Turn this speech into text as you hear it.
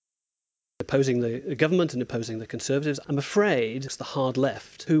opposing the government and opposing the Conservatives. I'm afraid it's the hard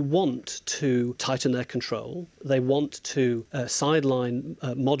left who want to tighten their control. They want to sideline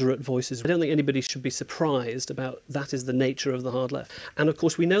moderate voices. I don't think anybody should be surprised about that is the nature of the hard left. And of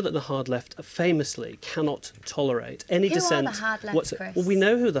course, we know that the hard left famously cannot tolerate any dissent. Who are the hard left, Chris? Well, we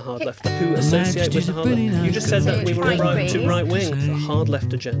know who the hard left, who associate with the hard left. You just said that we were too right wing. The hard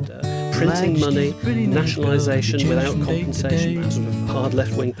left agenda, printing money, nationalisation without compensation, that sort of hard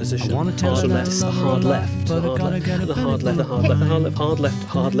left wing position. Hard left, the hard left, the hard left, the hard left, the hard left, the hard left,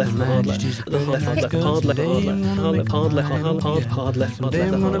 hard left, hard left, the hard left, the hard left, hard left, hard left, hard left, hard left, hard left,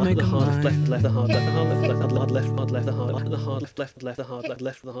 hard left, the hard left, left, the hard left, the hard left, hard left, hard left, the hard left, left, the hard left,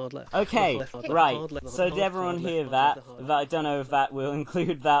 left, the hard left. Okay, right. So did everyone hear that? I don't know if that will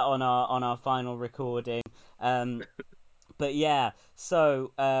include that on our final recording. But yeah,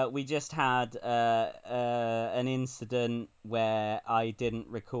 so we just had an incident where I didn't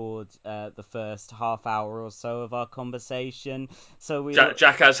record the first half hour or so of our conversation. So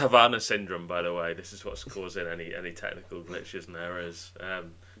Jack has Havana syndrome, by the way. This is what's causing any technical glitches and errors.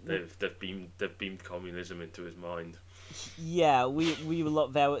 They've beamed communism into his mind. Yeah,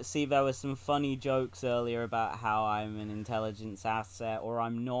 there were some funny jokes earlier about how I'm an intelligence asset, or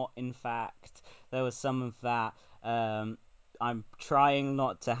I'm not. In fact, there was some of that. I'm trying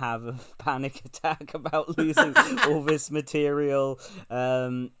not to have a panic attack about losing all this material.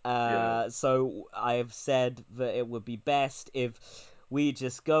 So I've said that it would be best if we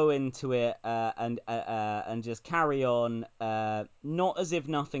just go into it and just carry on, not as if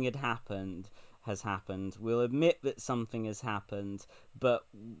nothing has happened. We'll admit that something has happened, but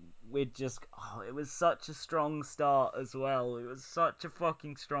it was such a strong start as well. It was such a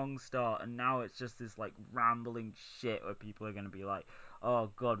fucking strong start, and now it's just this like rambling shit where people are going to be like,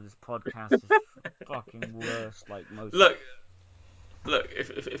 oh god, this podcast is fucking worse. Like most. Look,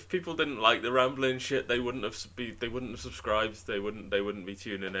 if people didn't like the rambling shit, they wouldn't have subscribed. They wouldn't be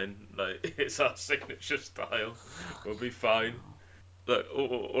tuning in. Like, it's our signature style. We'll be fine. Look,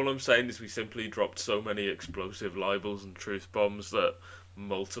 all I'm saying is we simply dropped so many explosive libels and truth bombs that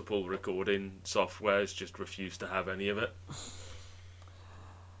multiple recording softwares just refuse to have any of it.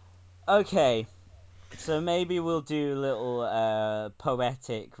 Okay, so maybe we'll do a little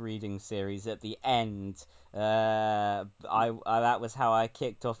poetic reading series at the end. That was how I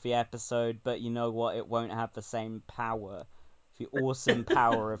kicked off the episode, but you know what? It won't have the same power, the awesome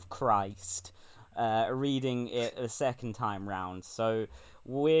power of Christ. Reading it a second time round. So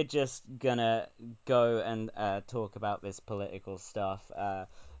we're just gonna go and talk about this political stuff.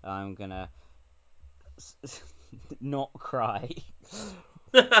 I'm gonna not cry.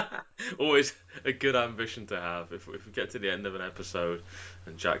 Always a good ambition to have. If we get to the end of an episode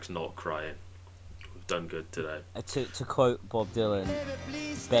and Jack's not crying, we've done good today. To quote Bob Dylan,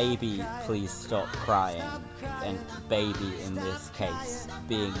 baby, please stop crying. And baby in this case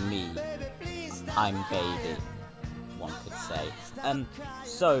being me. I'm baby, one could say.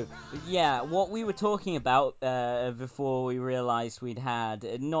 So, yeah, what we were talking about before we realised we'd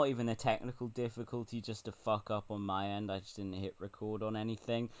had not even a technical difficulty, just a fuck up on my end. I just didn't hit record on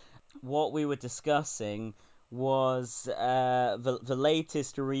anything. What we were discussing was the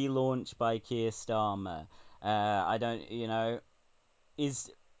latest relaunch by Keir Starmer. I don't,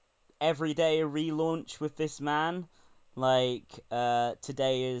 is every day a relaunch with this man? Like,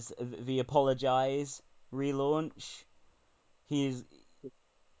 today is the Apologise relaunch. He's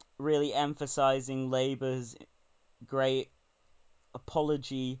really emphasising Labour's great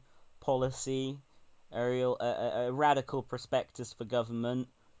apology policy, a radical prospectus for government.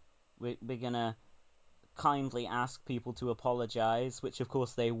 We're gonna kindly ask people to apologise, which of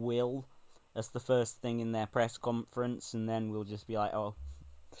course they will. That's the first thing in their press conference, and then we'll just be like, oh,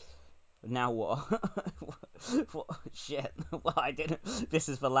 now what? What? Shit. Well, I didn't. This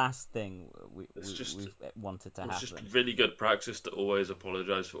is the last thing we wanted to happen. It's just really good practice to always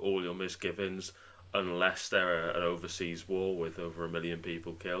apologise for all your misgivings, unless they're an overseas war with over 1 million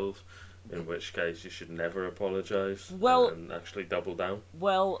people killed, in which case you should never apologise and actually double down.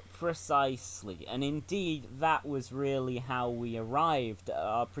 Well, precisely. And indeed, that was really how we arrived at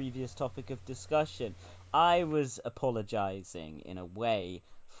our previous topic of discussion. I was apologising, in a way,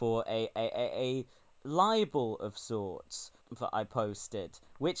 for a libel of sorts that I posted,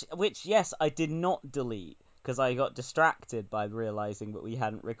 which yes, I did not delete, because I got distracted by realising that we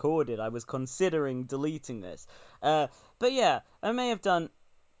hadn't recorded. I was considering deleting this. But yeah, I may have done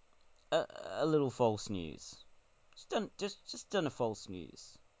a little false news. Just done a false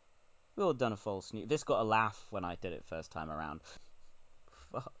news. We all done a false news. This got a laugh when I did it first time around.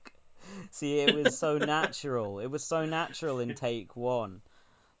 Fuck. See, it was so natural. It was so natural in take one.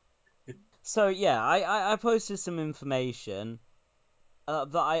 So yeah, I posted some information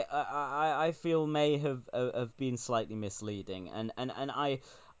that I feel may have been slightly misleading, and I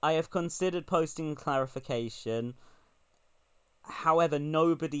have considered posting clarification. However,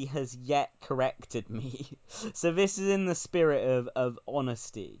 nobody has yet corrected me. So this is in the spirit of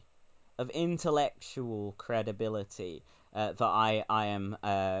honesty, of intellectual credibility, that I am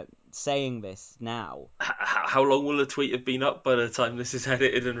saying this now. How long will the tweet have been up by the time this is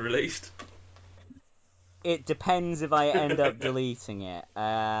edited and released? It depends if I end up deleting it.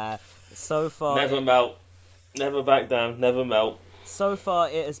 So far, Never melt. Never back down. Never melt.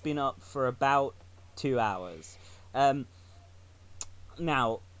 it has been up for about 2 hours. Um,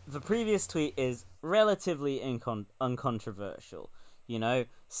 Now, the previous tweet is relatively uncontroversial, you know?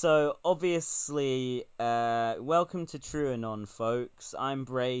 So, obviously, welcome to True Anon, folks. I'm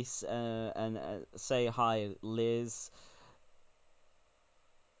Brace, and say hi, Liz.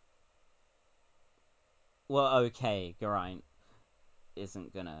 Well, okay, Geraint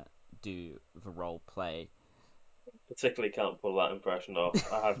isn't gonna do the role play. Particularly can't pull that impression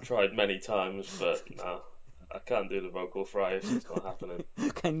off. I have tried many times, but no, I can't do the vocal fries. It's not happening.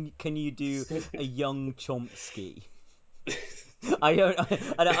 Can you do a young Chomsky? I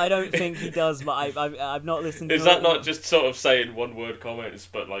don't think he does, but I've not listened Is that to. not just sort of saying one word comments,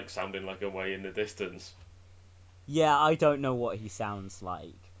 but like sounding like a way in the distance? Yeah, I don't know what he sounds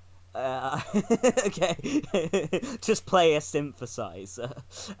like. Okay, just play a synthesizer.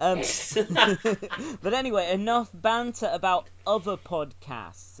 Um, but anyway, enough banter about other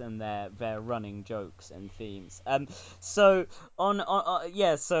podcasts and their running jokes and themes. So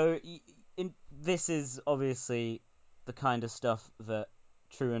yeah, so this is obviously the kind of stuff that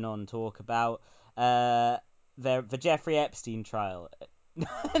True and On talk about. The Jeffrey Epstein trial.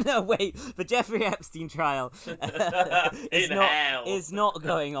 No, wait. The Jeffrey Epstein trial is In not hell. is not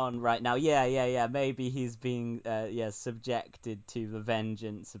going on right now. Yeah. Maybe he's being subjected to the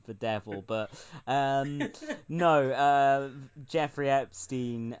vengeance of the devil, but no. Jeffrey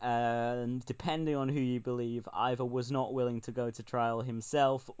Epstein, depending on who you believe, either was not willing to go to trial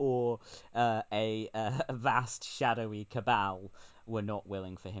himself, or a vast shadowy cabal were not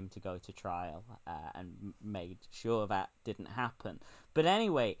willing for him to go to trial, and made sure that didn't happen. But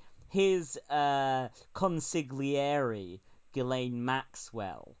anyway, his consigliere, Ghislaine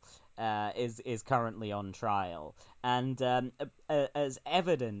Maxwell, is currently on trial, and as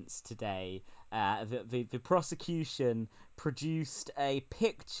evidence today, the prosecution produced a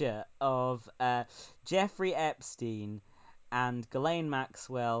picture of Jeffrey Epstein and Ghislaine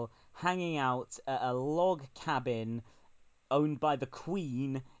Maxwell hanging out at a log cabin owned by the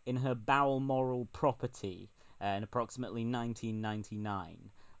Queen in her Balmoral property in approximately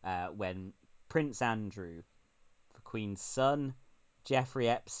 1999, when Prince Andrew, the Queen's son, Jeffrey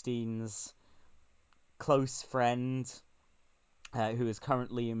Epstein's close friend, who is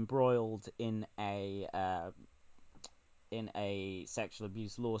currently embroiled in a sexual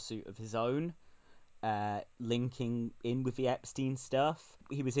abuse lawsuit of his own, linking in with the Epstein stuff.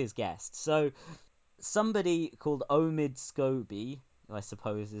 He was his guest. So somebody called Omid Scobie, who I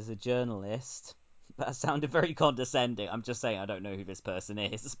suppose is a journalist. That sounded very condescending. I'm just saying I don't know who this person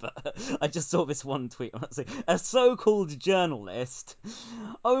is, but I just saw this one tweet. A so-called journalist,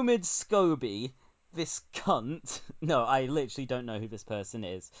 Omid Scobie, this cunt. No, I literally don't know who this person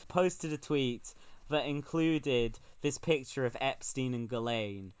is. Posted a tweet that included this picture of Epstein and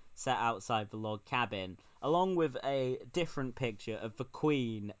Ghislaine sat outside the log cabin, along with a different picture of the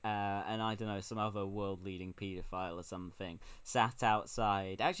Queen and I don't know, some other world-leading paedophile or something sat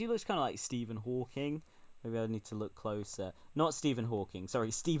outside. Actually, looks kind of like Stephen Hawking. Maybe I need to look closer. Not Stephen Hawking, sorry,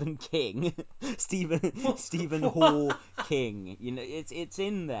 Stephen King. Stephen Hawking. You know, it's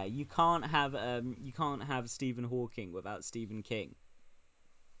in there. You can't have Stephen Hawking without Stephen King.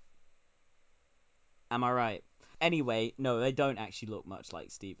 Am I right? Anyway, no, they don't actually look much like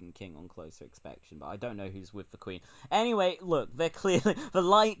Stephen King on closer inspection, but I don't know who's with the Queen. Anyway, look, they're clearly the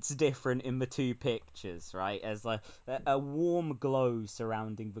light's different in the two pictures, right? As a warm glow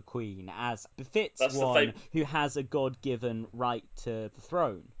surrounding the Queen, as befits That's the one who has a God-given right to the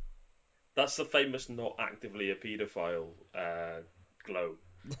throne. That's the famous not actively a paedophile glow.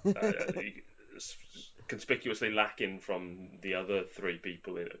 Conspicuously lacking from the other three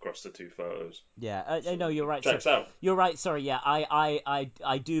people across the two photos. Yeah, So no, you're right. checks out. You're right. Sorry, yeah,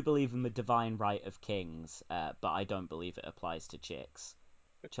 I do believe in the divine right of kings, but I don't believe it applies to chicks.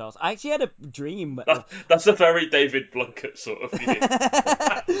 Charles. I actually had a dream. That's a very David Blunkett sort of view.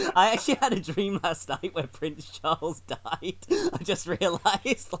 I actually had a dream last night where Prince Charles died. I just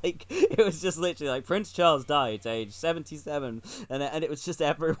realised, like, it was just literally like Prince Charles died, age 77, and it was just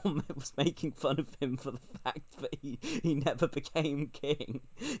everyone was making fun of him for the fact that he never became king.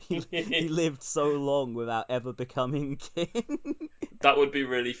 He lived so long without ever becoming king. That would be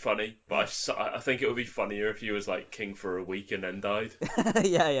really funny, but I think it would be funnier if he was like king for a week and then died.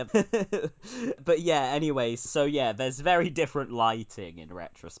 Yeah. But yeah, anyway, so yeah, there's very different lighting in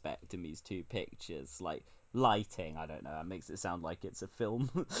retrospect in these two pictures. Like, lighting, I don't know, that makes it sound like it's a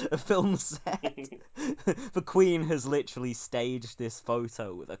film a film set. The Queen has literally staged this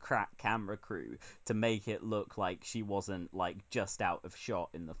photo with a crack camera crew to make it look like she wasn't, like, just out of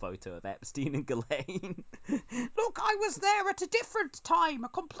shot in the photo of Epstein and Ghislaine. Look, I was there at a different time, a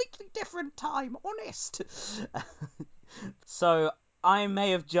completely different time, honest. So I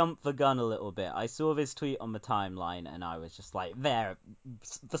may have jumped the gun a little bit. I saw this tweet on the timeline and I was just like, there,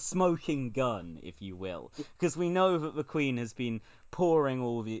 the smoking gun, if you will. Because we know that the Queen has been pouring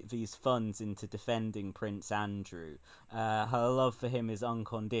all these funds into defending Prince Andrew. Her love for him is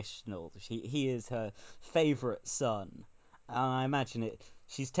unconditional. He is her favourite son. I imagine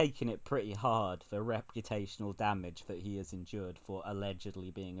she's taken it pretty hard for reputational damage that he has endured for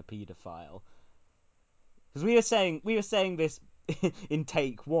allegedly being a paedophile. Because we were saying this in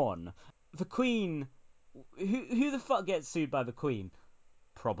take one. The Queen, who the fuck gets sued by the Queen?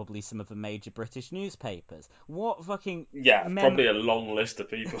 Probably some of the major British newspapers. What fucking Yeah, probably a long list of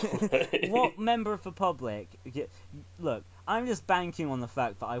people. what member of the public? Look, I'm just banking on the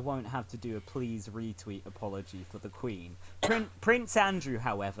fact that I won't have to do a please retweet apology for the Queen. Prince Andrew,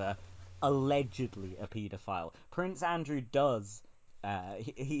 however, allegedly a paedophile. Prince Andrew does.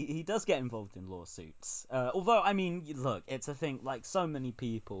 He does get involved in lawsuits. Although, I mean, look, it's a thing, like, so many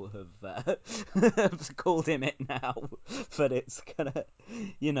people have called him it now, but it's gonna,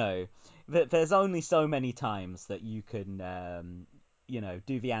 there's only so many times that you can,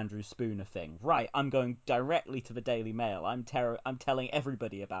 do the Andrew Spooner thing. Right, I'm going directly to the Daily Mail. I'm telling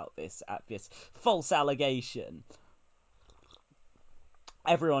everybody about this false allegation.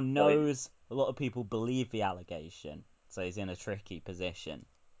 Everyone knows. A lot of people believe the allegation, so he's in a tricky position.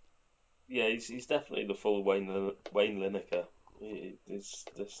 Yeah, he's definitely the full Wayne Lineker.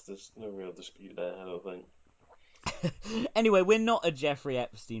 There's no real dispute there, I don't think. Anyway, we're not a Jeffrey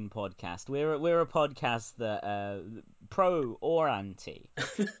Epstein podcast. We're a podcast that pro or anti.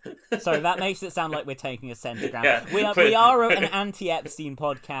 Sorry, that makes it sound like we're taking a centre ground. Yeah, we are an anti-Epstein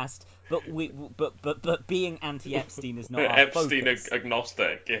podcast, but but being anti-Epstein is not our Epstein focus.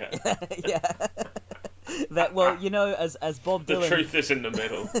 agnostic. Yeah. Yeah. That, well, as Bob Dylan. The truth is in the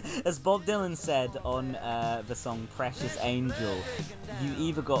middle. As Bob Dylan said on the song "Precious Angel," you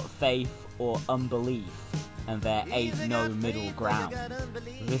either got faith or unbelief, and there ain't no middle ground.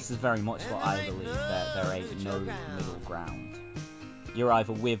 This is very much what I believe. That there ain't no middle ground. You're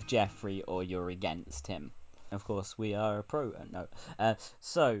either with Jeffrey or you're against him. Of course, we are a pro. No.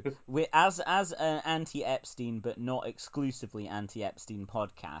 So we, as an anti-Epstein but not exclusively anti-Epstein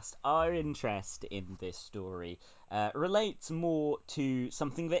podcast, our interest in this story relates more to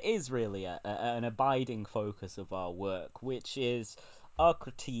something that is really an abiding focus of our work, which is our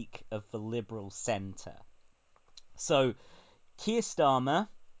critique of the liberal centre. So Keir Starmer,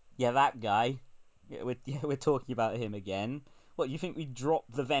 yeah, that guy. We're talking about him again. What, you think we drop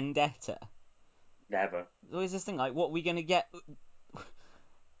the vendetta? Never. Always this thing like, what are we gonna get?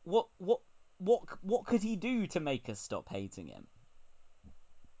 What could he do to make us stop hating him?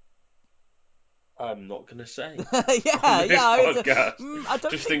 I'm not gonna say Yeah, on this podcast, I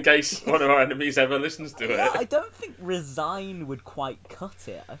don't just think, in case one of our enemies ever listens to yeah, it. I don't think resign would quite cut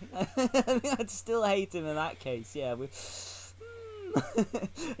it. I think I'd still hate him in that case. Yeah,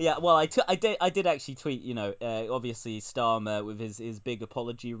 yeah. Well, I did actually tweet. Obviously Starmer with his big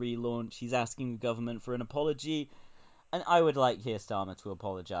apology relaunch. He's asking the government for an apology, and I would like Keir Starmer to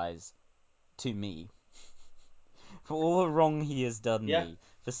apologise to me for all the wrong he has done Yeah, me,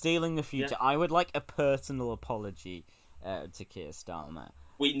 for stealing the yeah. future. I would like a personal apology to Keir Starmer.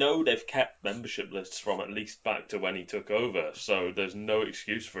 We know they've kept membership lists from at least back to when he took over, so there's no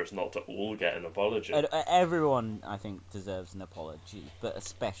excuse for us not to all get an apology. Everyone, I think, deserves an apology, but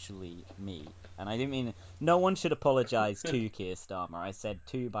especially me. And I didn't mean no one should apologise to Keir Starmer. I said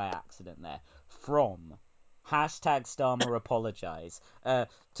to by accident there. From #Starmer apologise.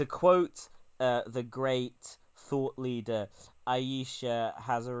 To quote the great thought leader Ayesha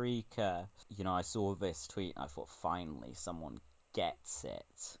Hazarika, I saw this tweet and I thought, finally, someone gets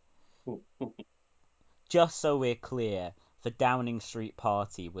it. Just so we're clear, the Downing Street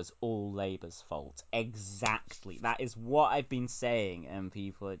party was all Labour's fault. Exactly. That is what I've been saying, and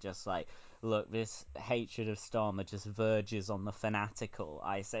people are just like, look, this hatred of Starmer just verges on the fanatical.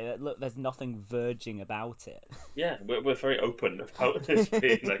 I say that, look, there's nothing verging about it. Yeah, we're very open about this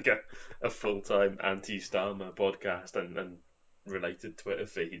being like a full-time anti-Starmer podcast and related Twitter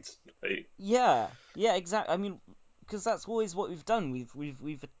feeds. Like, Yeah, exactly. I mean, because that's always what we've done.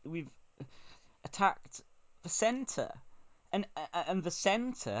 We've attacked the centre, and the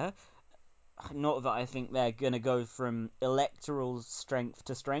centre. Not that I think they're gonna go from electoral strength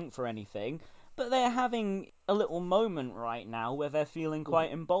to strength or anything, but they're having a little moment right now where they're feeling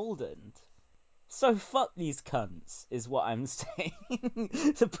quite emboldened. So fuck these cunts is what I'm saying.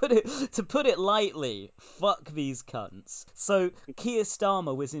 to put it lightly, fuck these cunts. So Keir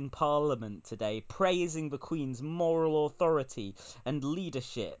Starmer was in Parliament today praising the Queen's moral authority and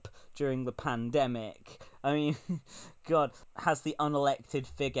leadership during the pandemic. I mean, God, has the unelected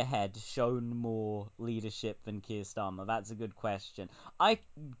figurehead shown more leadership than Keir Starmer? That's a good question. I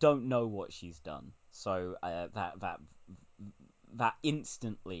don't know what she's done, so that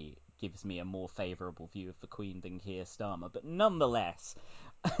instantly gives me a more favourable view of the Queen than Keir Starmer. But nonetheless,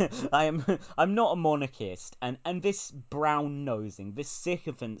 I'm not a monarchist, and this brown nosing, this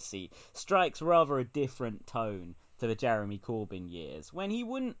sycophancy, strikes rather a different tone to the Jeremy Corbyn years, when he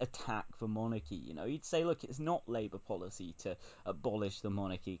wouldn't attack the monarchy. You know, he'd say, look, it's not Labour policy to abolish the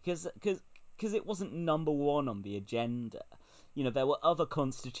monarchy, because it wasn't number one on the agenda. You know, there were other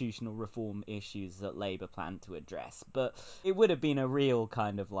constitutional reform issues that Labour planned to address, but it would have been a real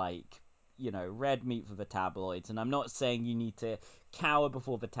kind of like, you know, red meat for the tabloids. And I'm not saying you need to cower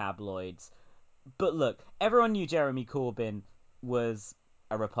before the tabloids, but look, everyone knew Jeremy Corbyn was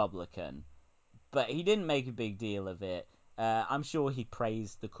a Republican, but he didn't make a big deal of it. I'm sure he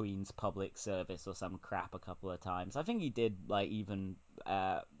praised the Queen's public service or some crap a couple of times. I think he did, like, even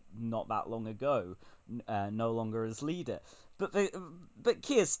not that long ago, no longer as leader. But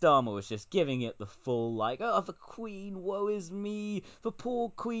Keir Starmer was just giving it the full, like, oh, the Queen, woe is me, the poor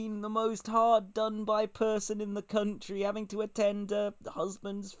Queen, the most hard done by person in the country, having to attend her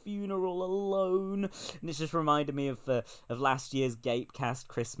husband's funeral alone. And it just reminded me of last year's Gapecast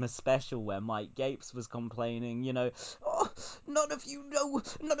Christmas special, where Mike Gapes was complaining, you know, oh, none of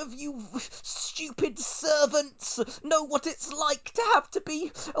you stupid servants know what it's like to have to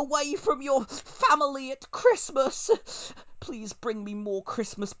be away from your family at Christmas. Please bring me more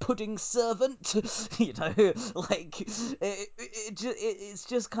Christmas pudding, servant. You know, like, it's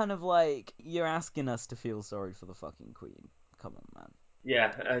just kind of like, you're asking us to feel sorry for the fucking Queen. Come on, man.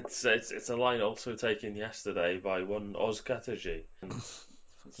 yeah, it's a line also taken yesterday by one Oz Chatterjee.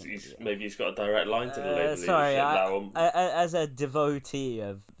 Maybe he's got a direct line to the Labour Sorry, leadership now. as a devotee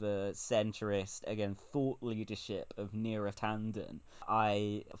of the centrist, again, thought leadership of Neera Tanden,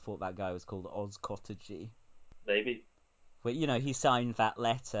 I thought that guy was called Oz Cotterjee. Maybe. Well, you know, he signed that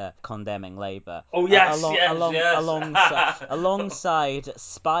letter condemning Labour. Oh yes, yes. Alongside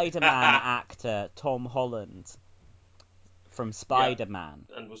Spider-Man actor Tom Holland from Yeah, Spider-Man.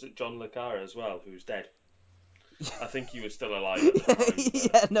 and was it John Le Carre as well, who's dead? I think he was still alive at the time.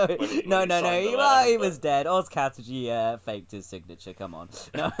 Yeah, no, when he no. signed the Well, letter, he was but... dead. Oz Chatterjee faked his signature. Come on,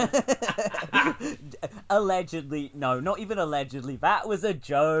 no. Allegedly, no, not even allegedly. That was a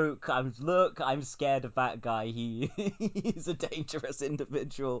joke. I'm scared of that guy. He's a dangerous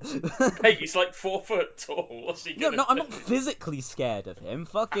individual. Hey, he's like 4 foot tall. What's he gonna No, I'm do? not physically scared of him.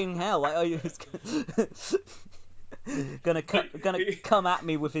 Fucking hell! Like, are you gonna come at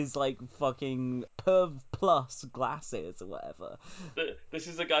me with his like fucking Perv Plus glasses or whatever? This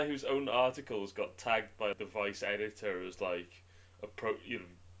is a guy whose own articles got tagged by the Vice editor as like,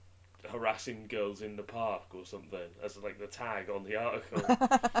 harassing girls in the park or something, as like the tag on the article.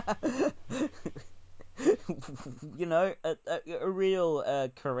 You know, a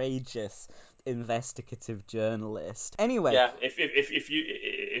real courageous investigative journalist. Anyway, Yeah,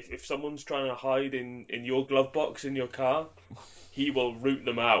 if someone's trying to hide in your glove box in your car, he will root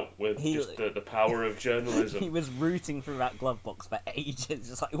them out with he just the power of he journalism. was rooting through that glove box for ages.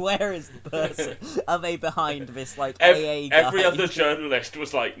 Just like, where is the person? Are they behind this like AA Every guy? other journalist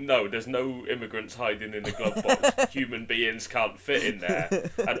was like, no, there's no immigrants hiding in the glove box. Human beings can't fit in there.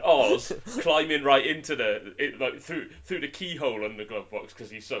 And Oz climbing right into like through the keyhole in the glove box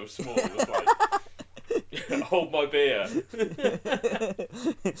because he's so small was like, Hold my beer.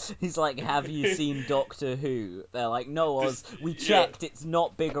 He's like, have you seen Doctor Who? They're like, no, Oz, we Yeah. checked, it's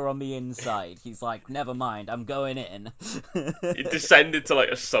not bigger on the inside. He's like, never mind, I'm going in. It descended to like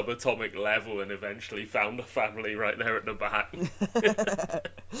a subatomic level and eventually found a family right there at the back.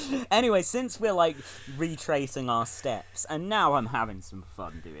 Anyway, since we're like retracing our steps, and now I'm having some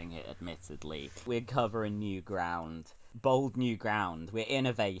fun doing it, admittedly, we're covering new ground. Bold new ground. We're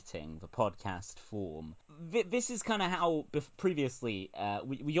innovating the podcast form. This is kind of how previously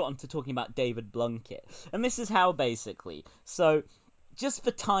we got onto talking about David Blunkett, and this is how basically. So, just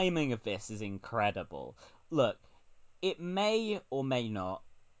the timing of this is incredible. Look, it may or may not.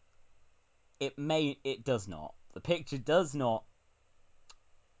 It does not. The picture does not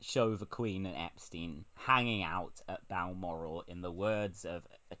show the Queen and Epstein hanging out at Balmoral, in the words of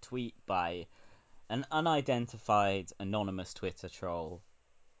a tweet by an unidentified anonymous Twitter troll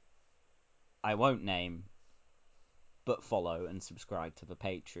I won't name, but follow and subscribe to the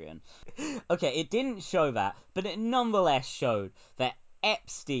Patreon. Okay, it didn't show that, but it nonetheless showed that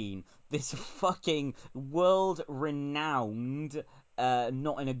Epstein, this fucking world-renowned,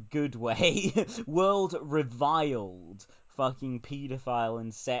 not in a good way, world-reviled fucking paedophile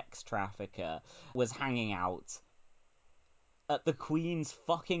and sex trafficker, was hanging out at the Queen's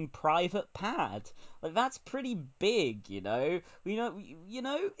fucking private pad. Like, that's pretty big, you know? Come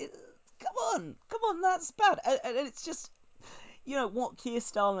on, that's bad. And it's just, what Keir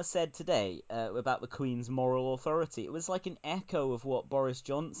Starmer said today about the Queen's moral authority. It was like an echo of what Boris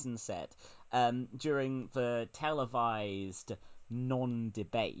Johnson said during the televised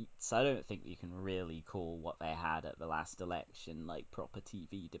non-debates. I don't think you can really call what they had at the last election like proper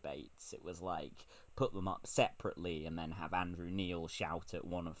TV debates. It was like put them up separately and then have Andrew Neil shout at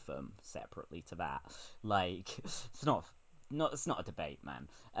one of them separately to that. Like, it's not a debate, man.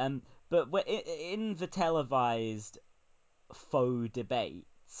 But in the televised faux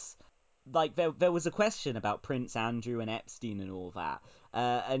debates, like there was a question about Prince Andrew and Epstein and all that,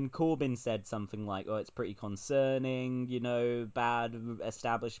 and Corbyn said something like, "Oh, it's pretty concerning, bad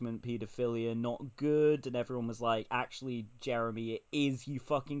establishment paedophilia, not good," and everyone was like, "Actually, Jeremy, it is, you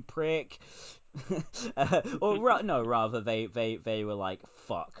fucking prick." Rather they were like,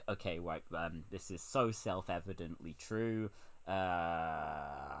 "Fuck, okay, right, this is so self-evidently true."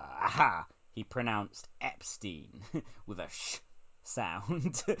 Aha! He pronounced Epstein with a sh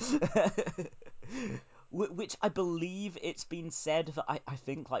sound. Which I believe it's been said that I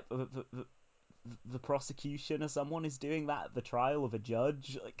think like the prosecution or someone is doing that at the trial of a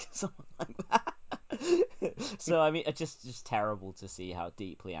judge, like something like that. So I mean, it's just terrible to see how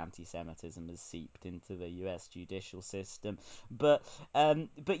deeply anti-Semitism has seeped into the U.S. judicial system. But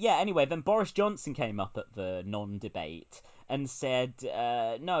yeah. Anyway, then Boris Johnson came up at the non-debate and said,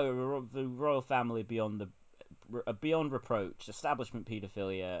 "No, the royal family beyond reproach, establishment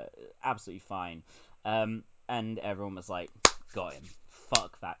paedophilia, absolutely fine." And everyone was like, "Got him.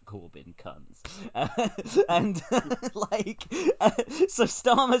 Fuck that Corbyn cunts." And so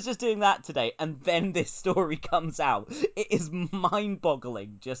Starmer's just doing that today, and then this story comes out. It is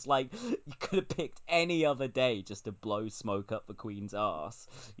mind-boggling. Just like, you could have picked any other day just to blow smoke up the Queen's arse.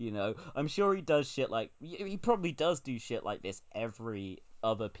 I'm sure he does shit like, he probably does do shit like this every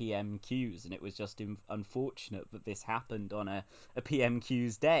other PMQs, and it was just unfortunate that this happened on a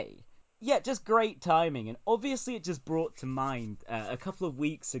PMQ's day. Yeah, just great timing, and obviously it just brought to mind a couple of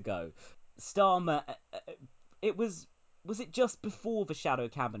weeks ago, Starmer. It was it just before the Shadow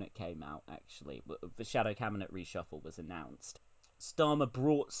Cabinet came out? Actually, the Shadow Cabinet reshuffle was announced. Starmer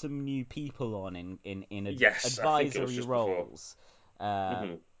brought some new people on in Yes, I think it was advisory just before. roles.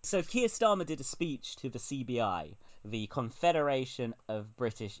 So Keir Starmer did a speech to the CBI, the Confederation of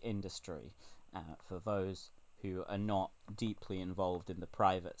British Industry, for those who are not deeply involved in the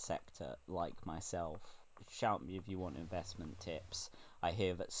private sector like myself. Shout me if you want investment tips. I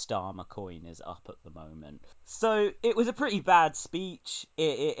hear that Starmer coin is up at the moment. So it was a pretty bad speech.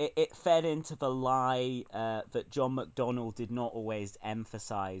 It fed into the lie that John McDonnell did not always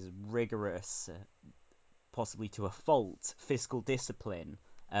emphasise rigorous, possibly to a fault, fiscal discipline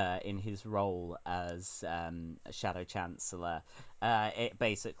in his role as Shadow Chancellor. It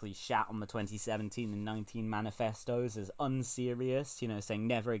basically shat on the 2017 and 19 manifestos as unserious, saying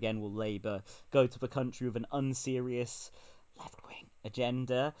never again will Labour go to the country with an unserious left-wing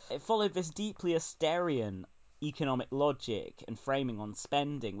agenda. It followed this deeply Austerian economic logic and framing on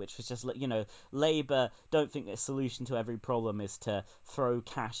spending, which was just, Labour don't think the solution to every problem is to throw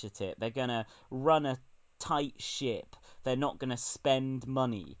cash at it. They're going to run a tight ship. They're not going to spend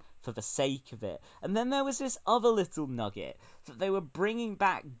money for the sake of it. And then there was this other little nugget that they were bringing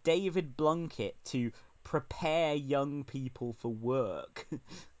back David Blunkett to prepare young people for work.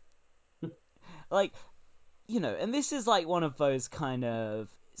 Like, and this is like one of those kind of,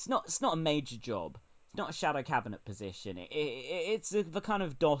 it's not a major job. It's not a shadow cabinet position. It's the kind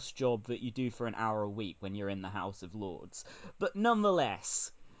of DOS job that you do for an hour a week when you're in the House of Lords. But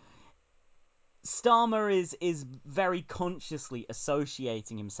nonetheless, Starmer is very consciously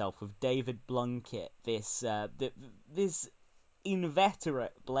associating himself with David Blunkett, this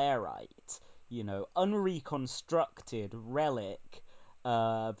inveterate Blairite, unreconstructed relic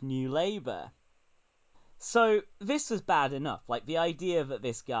of New Labour. So this was bad enough. Like, the idea that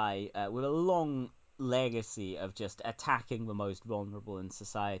this guy, with a long legacy of just attacking the most vulnerable in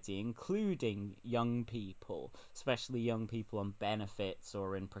society, including young people, especially young people on benefits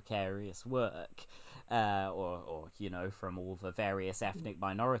or in precarious work, or from all the various ethnic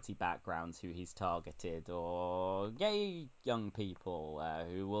minority backgrounds who he's targeted, or gay young people,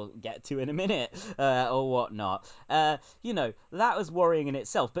 who we'll get to in a minute, or whatnot. That was worrying in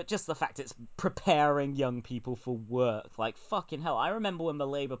itself, but just the fact it's preparing young people for work, like, fucking hell. I remember when the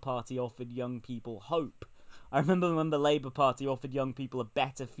Labour Party offered young people hope. I remember when the Labour Party offered young people a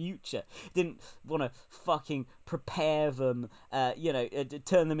better future. Didn't want to fucking prepare them,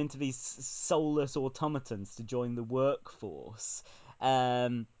 turn them into these soulless automatons to join the workforce.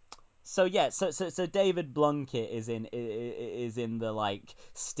 So David Blunkett is in the, like,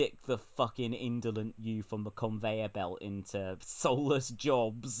 stick the fucking indolent youth on the conveyor belt into soulless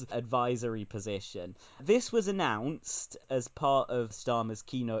jobs advisory position. This was announced as part of Starmer's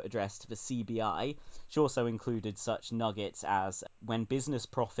keynote address to the CBI, which also included such nuggets as "when business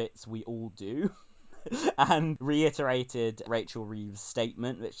profits, we all do." And reiterated Rachel Reeves'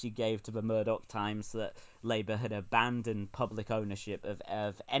 statement that she gave to the Murdoch Times that Labour had abandoned public ownership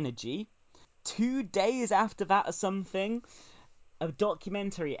of energy. 2 days after that or something, a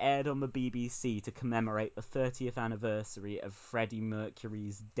documentary aired on the BBC to commemorate the 30th anniversary of Freddie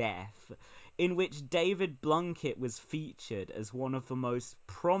Mercury's death, in which David Blunkett was featured as one of the most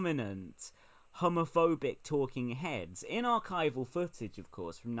prominent homophobic talking heads in archival footage, of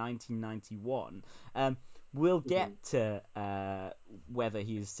course, from 1991. We'll get to whether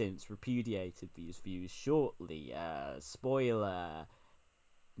he has since repudiated these views shortly. Spoiler,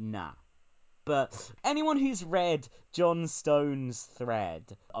 nah. But anyone who's read John Stone's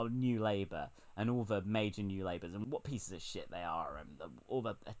thread on New Labour and all the major New Labours and what pieces of shit they are, and all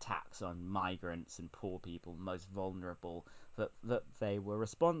the attacks on migrants and poor people, most vulnerable, that they were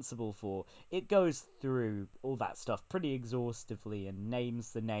responsible for, it goes through all that stuff pretty exhaustively and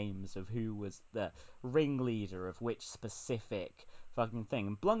names the names of who was the ringleader of which specific fucking thing.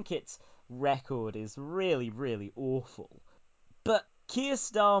 And Blunkett's record is really, really awful. But Keir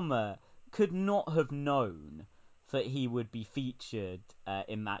Starmer could not have known that he would be featured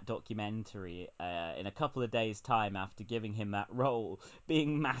in that documentary in a couple of days' time after giving him that role,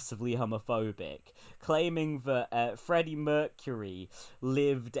 being massively homophobic, claiming that Freddie Mercury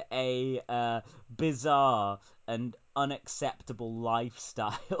lived a bizarre and unacceptable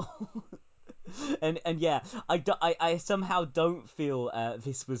lifestyle. And yeah, I somehow don't feel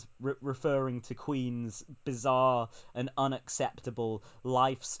this was referring to Queen's bizarre and unacceptable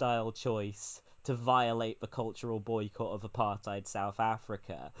lifestyle choice to violate the cultural boycott of apartheid South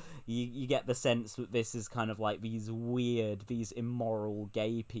Africa. You get the sense that this is kind of like these weird, these immoral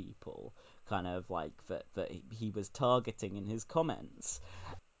gay people, kind of like that he was targeting in his comments.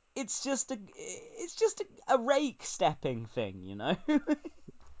 It's just a rake stepping thing,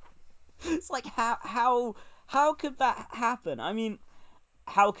 It's like, how could that happen? I mean,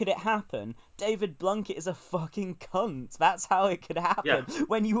 how could it happen? David Blunkett is a fucking cunt. That's how it could happen. Yeah.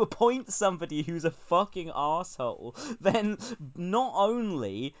 When you appoint somebody who's a fucking arsehole, then not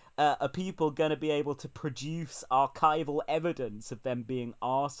only are people going to be able to produce archival evidence of them being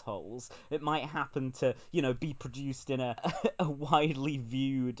arseholes, it might happen to, be produced in a widely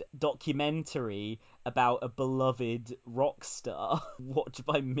viewed documentary about a beloved rock star watched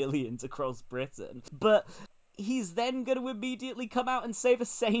by millions across Britain. But he's then going to immediately come out and say the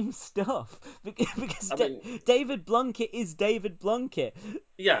same stuff because David Blunkett is David Blunkett.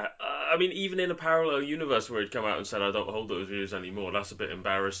 Yeah, I mean, even in a parallel universe where he'd come out and said, "I don't hold those views anymore," that's a bit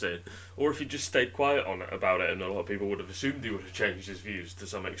embarrassing. Or if he just stayed quiet on it about it, and a lot of people would have assumed he would have changed his views to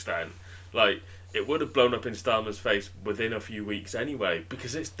some extent, like, it would have blown up in Starmer's face within a few weeks anyway,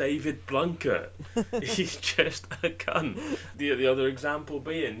 because it's David Blunkett. He's just a cunt. The other example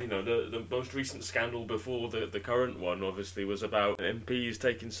being, the most recent scandal before the current one, obviously, was about MPs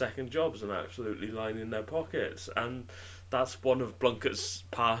taking second jobs and absolutely lining their pockets, and that's one of Blunkett's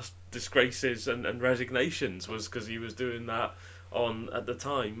past disgraces and resignations, was because he was doing that on, at the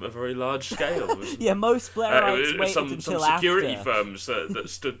time, a very large scale. It was, Yeah, most Blairites it was waited some until security after. firms that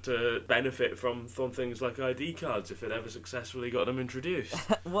stood to benefit from things like ID cards if it ever successfully got them introduced.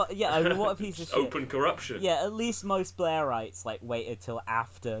 What? Yeah, I mean, what a piece of Just shit. open corruption. Yeah, at least most Blairites like waited till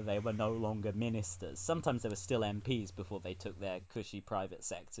after they were no longer ministers. Sometimes they were still MPs before they took their cushy private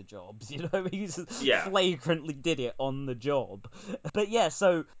sector jobs. You know, he just Yeah. flagrantly did it on the job. But yeah,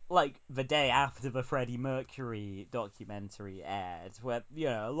 so like the day after the Freddie Mercury documentary aired, where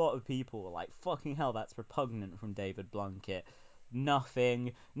a lot of people were like, "Fucking hell, that's repugnant from David Blunkett."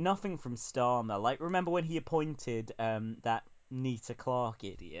 Nothing from Starmer. Like, remember when he appointed that Nita Clark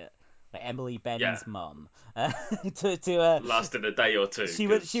idiot? Like Emily Yeah. Benn's mum, to Lasted a day or two. she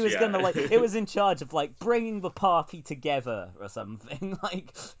was gonna like it was in charge of like bringing the party together or something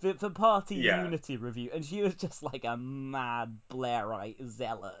like the party unity review, and she was just like a mad Blairite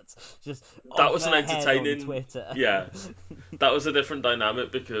zealot, just That off was an her head on entertaining. Twitter. Yeah, that was a different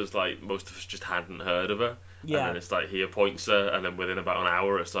dynamic because like most of us just hadn't heard of her, and Yeah, then it's like he appoints her, and then within about an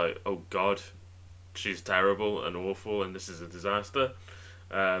hour, it's like, oh god, she's terrible and awful, and this is a disaster.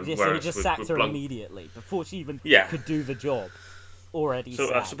 yeah. So he Whereas just with sacked her Blunt, immediately before she even yeah. could do the job. Already So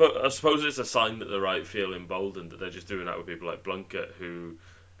sacked. I suppose it's a sign that the right feel emboldened that they're just doing that with people like Blunkett, who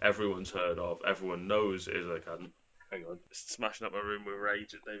everyone's heard of, everyone knows is like a. Hang on, smashing up my room with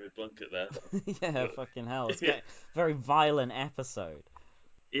rage at David Blunkett there. Yeah, fucking hell. It's Yeah, a very violent episode.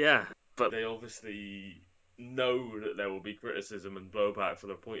 yeah, but they obviously know that there will be criticism and blowback for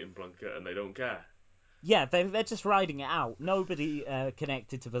the point in Blunkett, and they don't care. Yeah, they're just riding it out. Nobody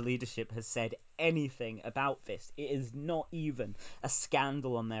connected to the leadership has said anything about this. It is not even a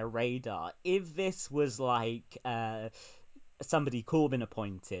scandal on their radar. If this was like somebody Corbyn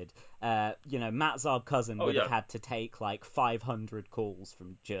appointed, Matt Zarb Cousin Oh would have yeah, had to take like 500 calls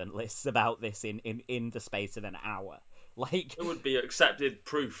from journalists about this in the space of an hour. Like, it would be accepted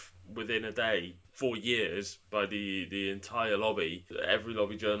proof within a day for years by the entire lobby, every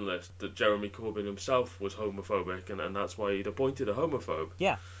lobby journalist, that Jeremy Corbyn himself was homophobic, and that's why he'd appointed a homophobe.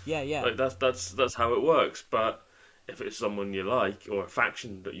 yeah, yeah, yeah. Like that's how it works. But if it's someone you like or a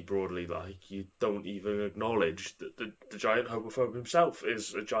faction that you broadly like, you don't even acknowledge that the giant homophobe himself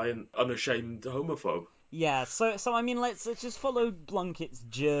is a giant unashamed homophobe. Yeah, so I mean, let's just follow Blunkett's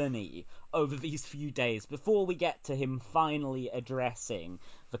journey over these few days before we get to him finally addressing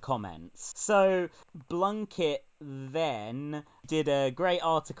the comments. So Blunkett then did a great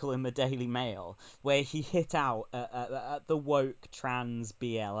article in the Daily Mail where he hit out at the woke trans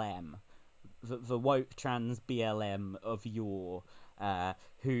BLM, the woke trans BLM of yore,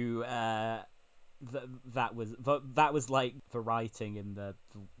 who that was like the writing in the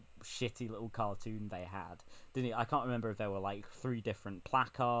shitty little cartoon they had, didn't it? I can't remember if there were like 3 different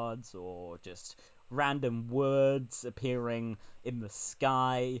placards or just random words appearing in the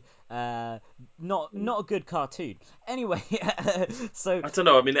sky. Not a good cartoon. Anyway, so I don't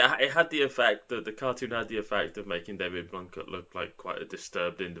know. I mean, it had the effect that the cartoon had the effect of making David Blunkett look like quite a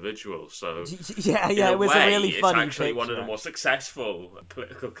disturbed individual. So, in yeah, a it was a way, really it's funny actually one of the picture. more successful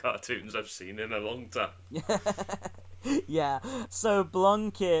political cartoons I've seen in a long time. Yeah, so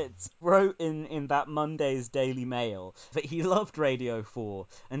Blunkett wrote in that Monday's Daily Mail that he loved Radio 4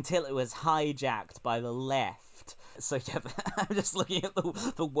 until it was hijacked by the left. So yeah, I'm just looking at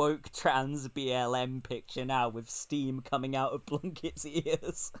the woke trans BLM picture now with steam coming out of Blunkett's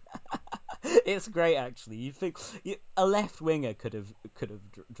ears. It's great, actually. You think a left winger could have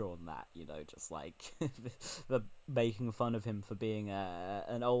drawn that, just like the making fun of him for being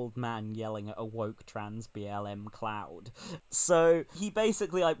an old man yelling at a woke trans BLM cloud. So he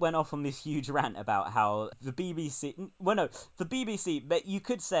basically like went off on this huge rant about how the BBC. Well, no, the BBC. But you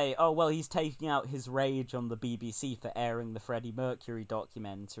could say, oh well, he's taking out his rage on the BBC for airing the Freddie Mercury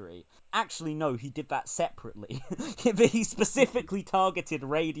documentary. Actually, no, he did that separately. He specifically targeted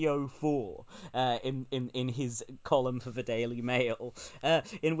Radio 4 in his column for the Daily Mail,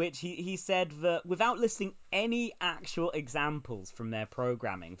 in which he said that without listing any actual examples from their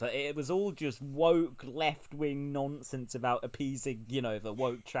programming, that it was all just woke left-wing nonsense about appeasing, the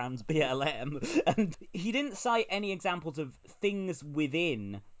woke trans BLM, and he didn't cite any examples of things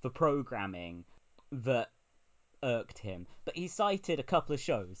within the programming that irked him, but he cited a couple of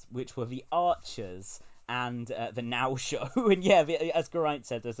shows, which were The Archers and The Now Show. And yeah, as Geraint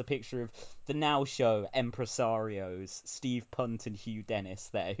said, there's a picture of The Now Show impresarios, Steve Punt and Hugh Dennis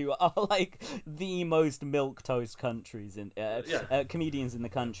there, who are like the most milquetoast Yeah. comedians in the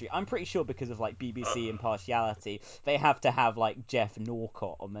country. I'm pretty sure because of like Uh, BBC impartiality, they have to have like Jeff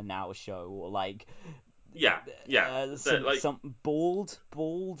Norcott on The Now Show, or like yeah, yeah. some Like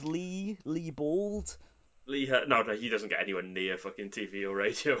Lee Bald. No, he doesn't get anywhere near fucking TV or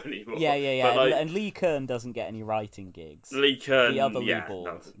radio anymore. Yeah. But like, and Lee Kern doesn't get any writing gigs. Lee The other Kern, Lee yeah,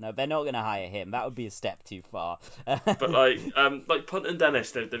 Bald. No, they're not going to hire him. That would be a step too far. But like Punt and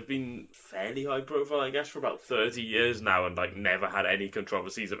Dennis, they've been fairly high profile, I guess, for about 30 years now, and like never had any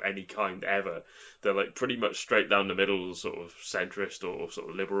controversies of any kind ever. They're like pretty much straight down the middle, sort of centrist or sort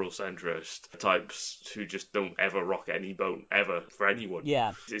of liberal centrist types who just don't ever rock any boat ever for anyone.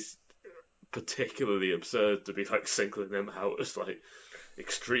 Yeah. It's particularly absurd to be like singling them out as like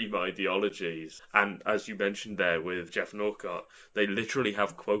extreme ideologies. And as you mentioned there with Jeff Norcott, they literally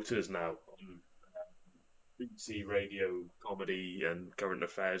have quotas now on BBC radio comedy and current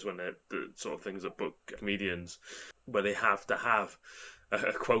affairs when they're the sort of things that book comedians, where they have to have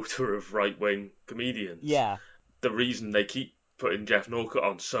a quota of right wing comedians. Yeah. The reason they keep putting Jeff Norcott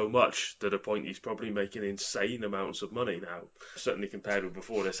on so much, to the point he's probably making insane amounts of money now, certainly compared with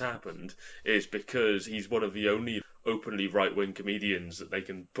before this happened, is because he's one of the only openly right-wing comedians that they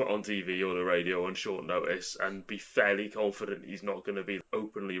can put on TV or the radio on short notice and be fairly confident he's not going to be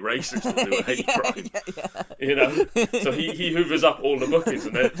openly racist or do a hate crime. You know, so he hoovers up all the bookings,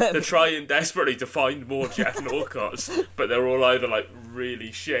 and they're trying desperately to find more Jeff Norcotts, but they're all either like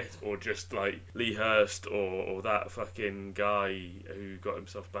really shit or just like Lee Hurst or that fucking guy who got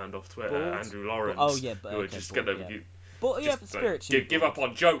himself banned off Twitter, Bald? Andrew Lawrence, Oh yeah, who are just Bald, gonna yeah. But yeah, spiritually give up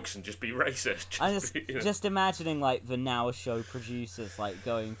on jokes and just be racist. I'm just imagining like the Now Show producers like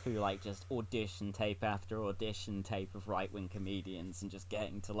going through like just audition tape after audition tape of right wing comedians and just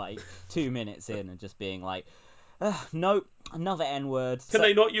getting to like 2 minutes in and just being like, nope, another N-word. Can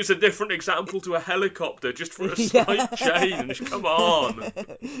they not use a different example to a helicopter just for a slight change? Come on.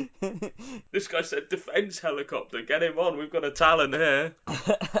 This guy said defence helicopter. Get him on. We've got a talent here.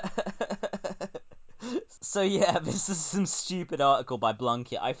 So yeah, this is some stupid article by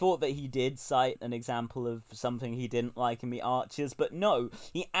Blunkett. I thought that he did cite an example of something he didn't like in The Archers, but no,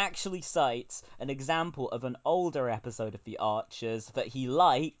 he actually cites an example of an older episode of The Archers that he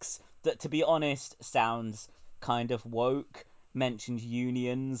likes, that to be honest sounds kind of woke, mentioned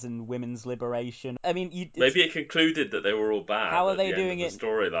unions and women's liberation. I mean, maybe it concluded that they were all bad. How are at they the doing end of the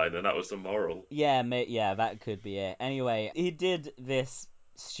storyline, and that was the moral. Yeah, that could be it. Anyway, he did this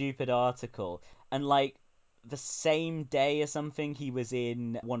stupid article, and like the same day or something, he was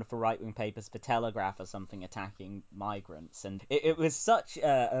in one of the right-wing papers, The Telegraph or something, attacking migrants, and it was such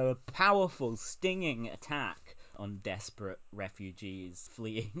a powerful, stinging attack on desperate refugees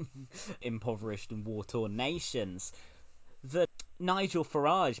fleeing impoverished and war-torn nations that Nigel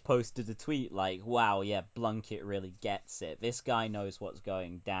Farage posted a tweet like, wow, yeah, Blunkett really gets it. This guy knows what's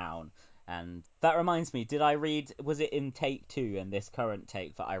going down. And that reminds me, was it in take 2 and this current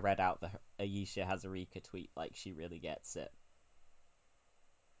take that I read out the Ayesha Hazarika tweet, like, she really gets it?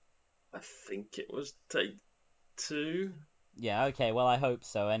 I think it was take 2. Yeah, okay, well, I hope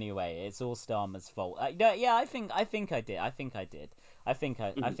so. Anyway, it's all Starmer's fault. Yeah, I think I did. I think I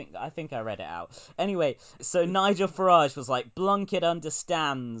read it out. Anyway, so Nigel Farage was like, Blunkett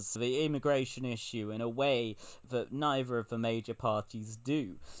understands the immigration issue in a way that neither of the major parties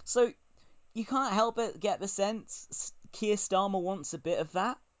do. So you can't help but get the sense Keir Starmer wants a bit of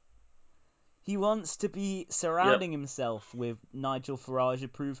that. He wants to be surrounding himself with Nigel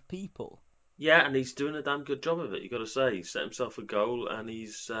Farage-approved people. Yeah, and he's doing a damn good job of it. You got to say, he's set himself a goal, and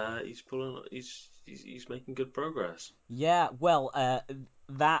he's making good progress. Yeah, well,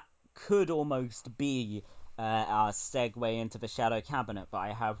 that could almost be our segue into the shadow cabinet, but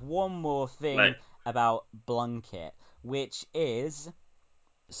I have one more thing about Blunkett, which is,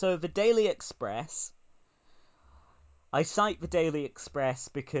 so the Daily Express. I cite the Daily Express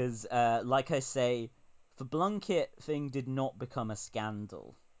because, like I say, the Blunkett thing did not become a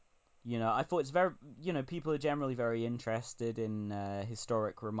scandal. You know, I thought it's very, people are generally very interested in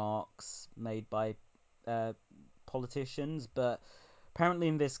historic remarks made by politicians, but apparently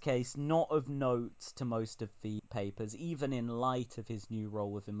in this case, not of note to most of the papers, even in light of his new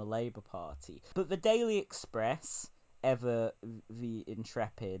role within the Labour Party. But the Daily Express, ever the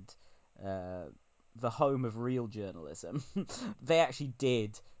intrepid, the home of real journalism, they actually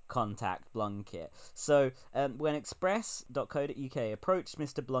did contact Blunkett. So when Express.co.uk approached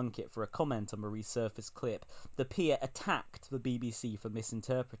Mr. Blunkett for a comment on a resurfaced clip, the peer attacked the BBC for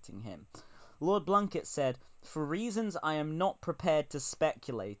misinterpreting him. Lord Blunkett said, "For reasons I am not prepared to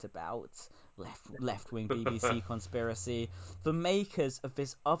speculate about, left-wing BBC conspiracy, the makers of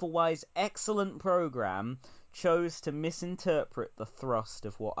this otherwise excellent programme chose to misinterpret the thrust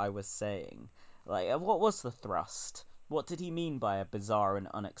of what I was saying." Like, what was the thrust? What did he mean by a bizarre and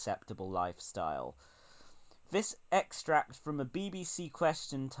unacceptable lifestyle? This extract from a BBC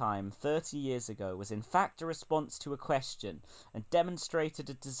Question Time 30 years ago was in fact a response to a question and demonstrated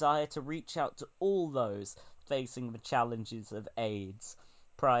a desire to reach out to all those facing the challenges of AIDS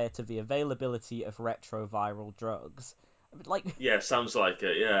prior to the availability of retroviral drugs. Like, Yeah, sounds like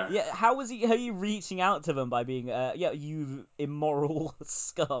it, yeah. yeah, how are you reaching out to them by being, you immoral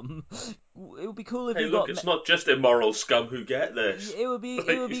scum? It would be cool if Hey, you look, got. it's not just immoral scum who get this. It would be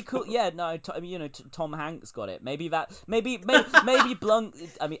Like, cool. Yeah, no, Tom Hanks got it. Maybe Blunt.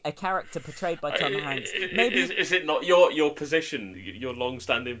 I mean, a character portrayed by Tom Hanks. Maybe is it not your position, your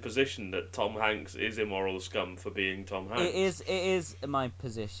long-standing position, that Tom Hanks is immoral scum for being Tom Hanks? it is my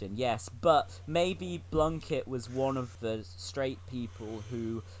position, yes, but maybe Blunkett was one of the straight people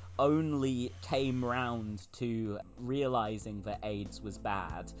who only came round to realizing that AIDS was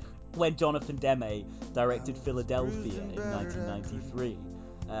bad when Jonathan Demme directed Philadelphia in 1993.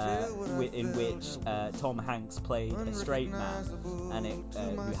 In which Tom Hanks played a straight man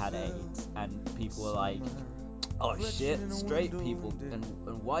who had AIDS, and people were like, oh shit, straight people and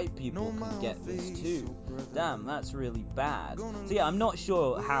white people can get this too. Damn, that's really bad. So yeah, I'm not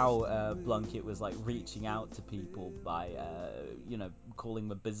sure how Blunkett was like reaching out to people by, calling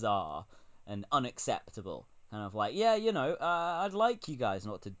them bizarre and unacceptable. Kind of like, yeah, I'd like you guys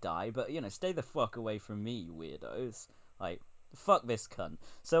not to die, but, stay the fuck away from me, you weirdos. Like, fuck this cunt.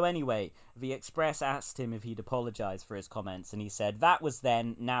 So anyway, the Express asked him if he'd apologise for his comments, and he said, that was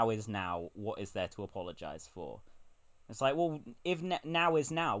then, now is now, what is there to apologise for? It's like, well, if now is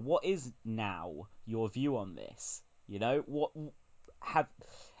now, what is now your view on this? What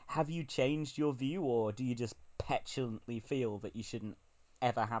have you changed your view, or do you just petulantly feel that you shouldn't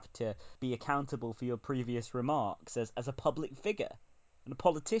ever have to be accountable for your previous remarks as a public figure and a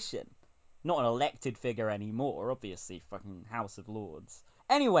politician? Not an elected figure anymore, obviously, fucking House of Lords.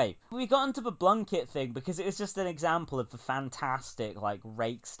 Anyway, we got into the Blunkett thing because it was just an example of the fantastic, like,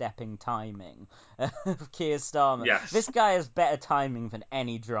 rake-stepping timing of Keir Starmer. Yes. This guy has better timing than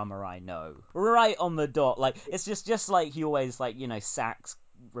any drummer I know. Right on the dot. Like, it's just like he always, like, sacks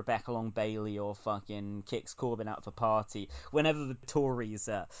Rebecca Long Bailey or fucking kicks Corbyn out of a party. Whenever the Tories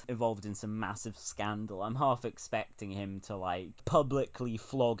are involved in some massive scandal, I'm half expecting him to, like, publicly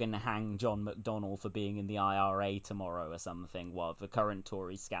flog and hang John McDonnell for being in the IRA tomorrow or something while the current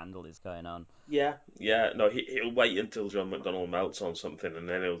Tory scandal is going on. Yeah. No, he'll wait until John McDonnell melts on something and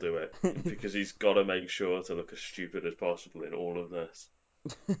then he'll do it. Because he's got to make sure to look as stupid as possible in all of this.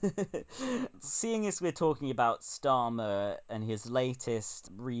 Seeing as we're talking about Starmer and his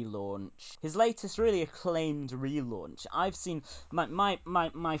latest relaunch, his latest really acclaimed relaunch, I've seen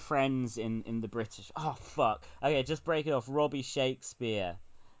my friends in the British. Oh fuck. Okay, just break it off. Robbie Shakespeare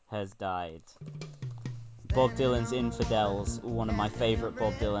has died. Bob Dylan's Infidels, one of my favourite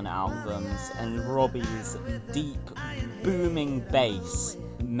Bob Dylan albums, and Robbie's deep, booming bass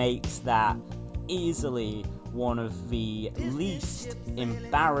makes that easily one of the least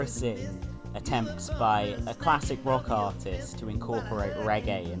embarrassing attempts by a classic rock artist to incorporate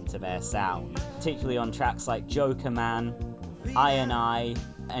reggae into their sound, particularly on tracks like Joker Man, I,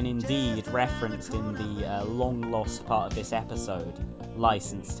 and indeed referenced in the long-lost part of this episode,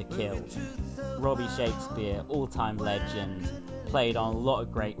 License to Kill. Robbie Shakespeare, all-time legend, played on a lot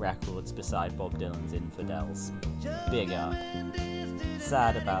of great records beside Bob Dylan's Infidels. Big up.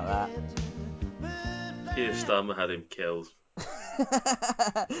 Sad about that. Keir Starmer had him killed.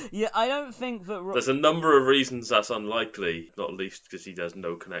 Yeah, I don't think that... There's a number of reasons that's unlikely, not least because he has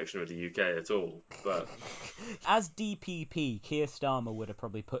no connection with the UK at all. But as DPP, Keir Starmer would have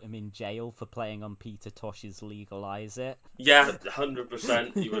probably put him in jail for playing on Peter Tosh's Legalise It. yeah,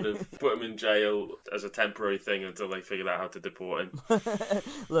 100%. He would have put him in jail as a temporary thing until they figured out how to deport him.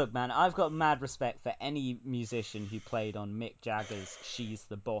 Look, man, I've got mad respect for any musician who played on Mick Jagger's She's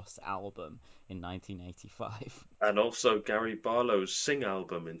the Boss album in 1985. And also Gary Barlow's Sing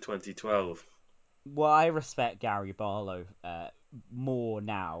album in 2012. Well, I respect Gary Barlow more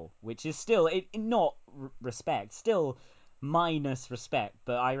now, which is still not respect, still minus respect,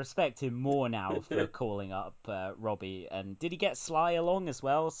 but I respect him more now for calling up Robbie. And did he get Sly along as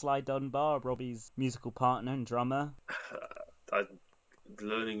well? Sly Dunbar, Robbie's musical partner and drummer. I'm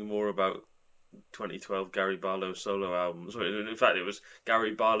learning more about 2012 Gary Barlow solo albums. In fact, it was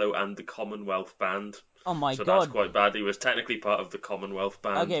Gary Barlow and the Commonwealth Band. Oh my So god. that's quite bad. He was technically part of the Commonwealth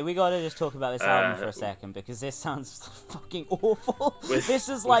Band. Okay, we gotta just talk about this album for a second, because this sounds fucking awful. This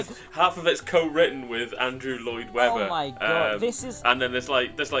is like... half of it's co-written with Andrew Lloyd Webber. Oh my god, this is... And then there's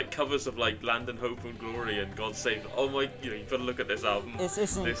covers of like Land and Hope and Glory and God Save... Oh my... you've got to look at this album. It's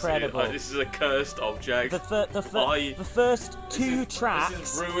incredible. This is a cursed object. The first two tracks...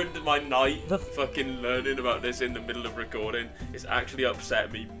 This has ruined my night, fucking learning about this in the middle of recording. It's actually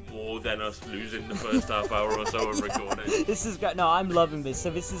upset me more than us losing the first half hour or so of recording. This is great. No, I'm loving this. So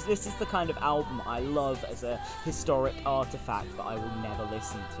this is the kind of album I love as a historic artifact that I will never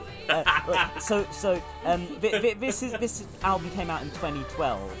listen to. This album came out in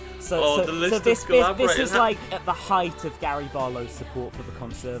 2012. This is like at the height of Gary Barlow's support for the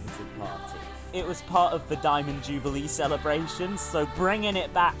Conservative Party. It was part of the Diamond Jubilee celebrations, so bringing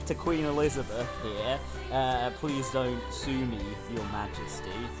it back to Queen Elizabeth here. Please don't sue me, Your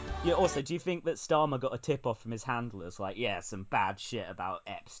Majesty. Yeah, also, do you think that Starmer got a tip-off from his handlers? Like, yeah, some bad shit about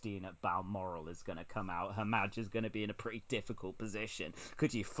Epstein at Balmoral is going to come out. Her Madge is going to be in a pretty difficult position.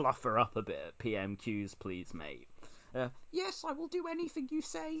 Could you fluff her up a bit at PMQs, please, mate? Yes, I will do anything you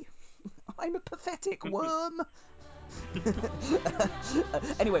say. I'm a pathetic worm.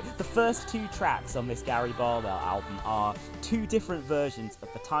 Anyway, the first two tracks on this Gary Barlow album are two different versions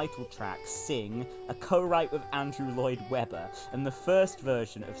of the title track, Sing, a co-write with Andrew Lloyd Webber, and the first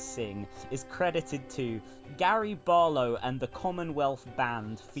version of Sing is credited to Gary Barlow and the Commonwealth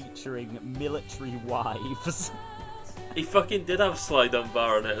Band featuring Military Wives. He fucking did have Sly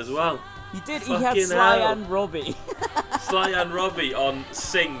Dunbar on it as well. He did, he had Sly hell. and Robbie. Sly and Robbie on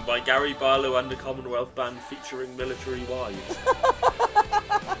Sing by Gary Barlow and the Commonwealth Band featuring Military Wives.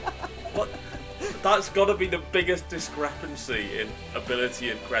 What? That's got to be the biggest discrepancy in ability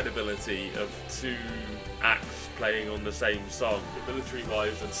and credibility of two acts playing on the same song. The Military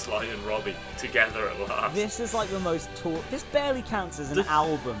Wives and Sly and Robbie together at last. This is like the most this barely counts as an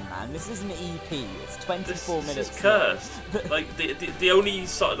album, man. This is an EP. It's 24 minutes. This is cursed. Like the only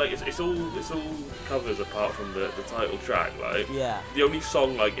song, like it's all covers apart from the title track, right? Yeah. The only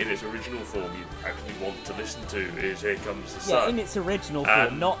song like in its original form you actually want to listen to is Here Comes the Sun. Yeah, in its original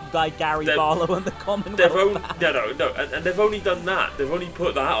form, not by Gary Barlow and the Commonwealth Band. No, and they've only done that. They've only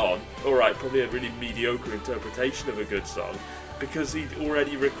put that on. All right, probably a really mediocre interpretation of a good song, because he'd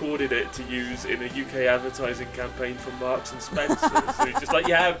already recorded it to use in a UK advertising campaign for Marks and Spencer. So he's just like,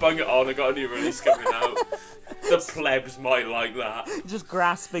 yeah, bung it on, I got a new release coming out. The plebs might like that. Just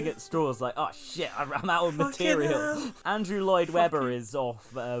grasping at straws like, oh shit, I'm out of material. Andrew Lloyd Webber is off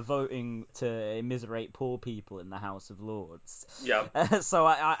voting to immiserate poor people in the House of Lords. Yeah. So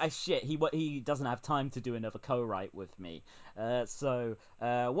I shit, he doesn't have time to do another co-write with me. So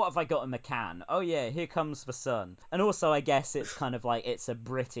what have I got in the can? Oh yeah, Here Comes the Sun. And also I guess it's kind of like, it's a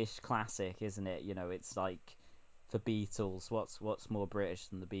British classic, isn't it? You know, it's like the Beatles. What's more British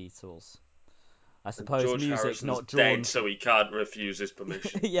than the Beatles? I suppose George music's Harrison's not drawn... dead, so he can't refuse his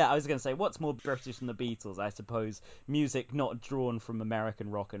permission. Yeah, I was going to say, what's more British than the Beatles? I suppose music not drawn from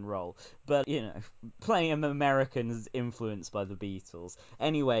American rock and roll. But, you know, plenty of Americans influenced by the Beatles.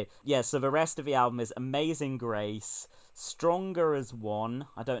 Anyway, yeah, so the rest of the album is Amazing Grace, Stronger as One,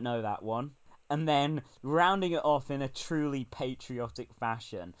 I don't know that one, and then, rounding it off in a truly patriotic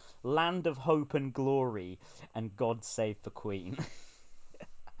fashion, Land of Hope and Glory, and God Save the Queen.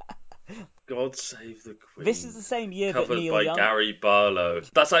 God Save the Queen. This is the same year that Neil Covered Young... by Gary Barlow.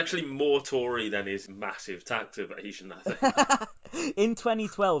 That's actually more Tory than his massive tax evasion, I think. In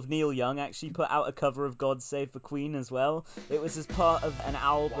 2012, Neil Young actually put out a cover of God Save the Queen as well. It was as part of an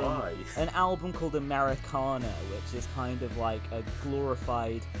album called Americana, which is kind of like a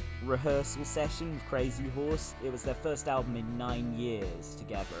glorified rehearsal session with Crazy Horse. It was their first album in 9 years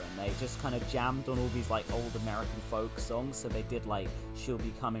together, and they just kind of jammed on all these like old American folk songs. So they did like She'll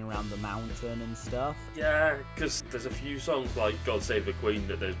Be Coming Round the Mountain and stuff. Yeah, because there's a few songs like God Save the Queen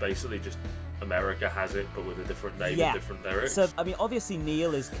that there's basically just America Has It, but with a different name and different lyrics. So, I mean, obviously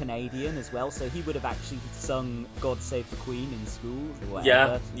Neil is Canadian as well, so he would have actually sung God Save the Queen in school or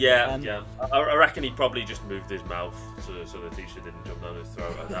whatever. Yeah. I reckon he probably just moved his mouth so the teacher didn't jump down his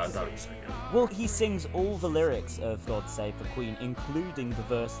throat. I doubt he's singing. Well, he sings all the lyrics of God Save the Queen, including the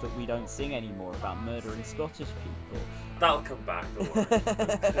verse that we don't sing anymore about murdering Scottish people. That'll come back, don't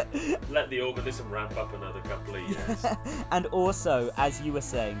worry. Let the organism ramp up another couple of years. And also, as you were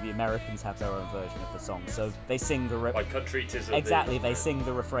saying, the Americans have their own version of the song, so they sing the... My country 'tis of thee. Exactly, they sing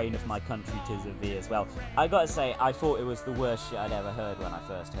the refrain of My Country 'Tis of Thee as well. I gotta say, I thought it was the worst shit I'd ever heard when I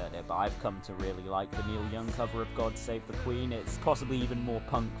first heard it, but I've come to really like the Neil Young cover of God Save the Queen. It's possibly even more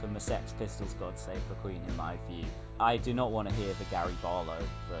punk than the Sex Pistols' God Save the Queen in my view. I do not want to hear the Gary Barlow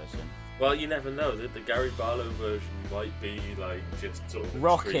version. Well, you never know. The Gary Barlow version might be like just sort of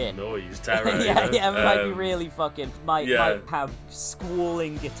Rocking. extreme noise terror. Yeah, you know? it might be really fucking. Might yeah. have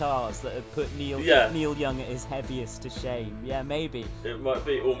squalling guitars that have put Neil Young at his heaviest to shame. Yeah, maybe. It might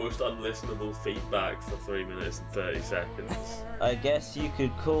be almost unlistenable feedback for 3 minutes and 30 seconds. I guess you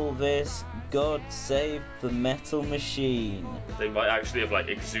could call this God Save the Metal Machine. They might actually have like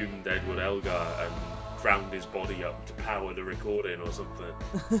exhumed Edward Elgar and ground his body up to power the recording or something.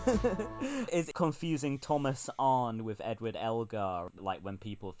 Is it confusing Thomas Arne with Edward Elgar, like when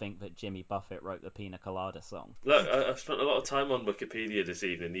people think that Jimmy Buffett wrote the Pina Colada song? Look, I spent a lot of time on Wikipedia this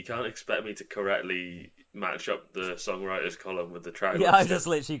evening. You can't expect me to correctly match up the songwriter's column with the track Yeah, listing. I've just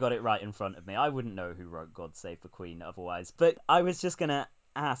literally got it right in front of me. I wouldn't know who wrote God Save the Queen otherwise. But I was just going to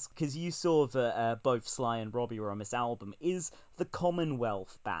ask, because you saw that both Sly and Robbie were on this album, is the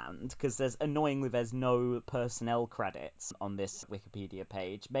Commonwealth Band, because there's no personnel credits on this Wikipedia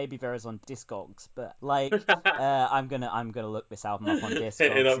page. Maybe there is on Discogs, but like I'm gonna look this album up on Discogs.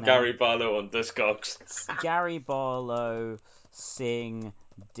 Hitting up now. Gary Barlow on Discogs. Gary Barlow sing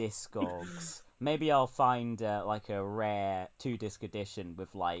Discogs. Maybe I'll find like a rare 2-disc edition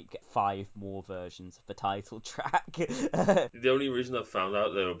with like 5 more versions of the title track. The only reason I've found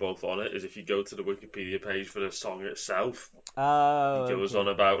out they were both on it is if you go to the Wikipedia page for the song itself. Oh, he goes on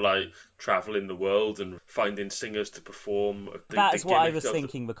about like traveling the world and finding singers to perform. That's what I was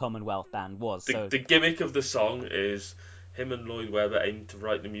thinking the Commonwealth Band was. The gimmick of the song is him and Lloyd Webber aimed to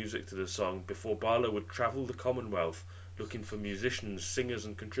write the music to the song before Barlow would travel the Commonwealth looking for musicians, singers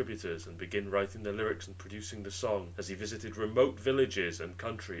and contributors and begin writing the lyrics and producing the song as he visited remote villages and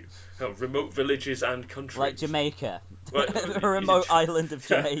countries. Like Jamaica. Well, the remote island of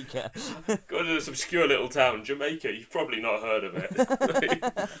Jamaica. Go to this obscure little town, Jamaica. You've probably not heard of it.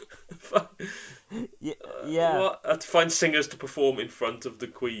 Yeah. I had to find singers to perform in front of the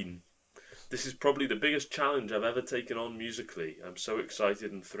Queen. This is probably the biggest challenge I've ever taken on musically. I'm so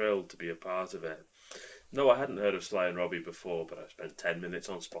excited and thrilled to be a part of it. No, I hadn't heard of Sly and Robbie before, but I spent 10 minutes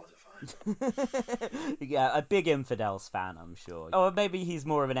on Spotify. Yeah, a big Infidels fan, I'm sure. Or maybe he's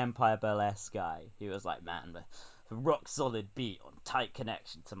more of an Empire Burlesque guy. He was like, man, the rock solid beat on tight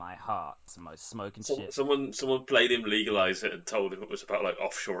connection to my heart. It's the most smoking shit. Someone played him Legalize It and told him it was about like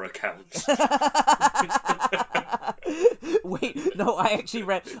offshore accounts. Wait, no,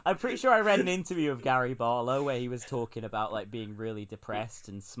 I'm pretty sure I read an interview of Gary Barlow where he was talking about like being really depressed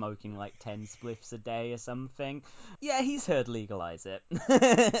and smoking like 10 spliffs a day or something. Yeah, he's heard Legalize It.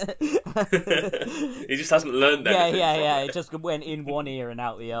 He just hasn't learned anything from it. It just went in one ear and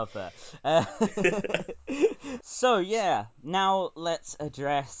out the other. So yeah, now let's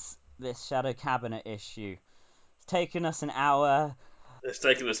address this Shadow Cabinet issue. It's taken us an hour. It's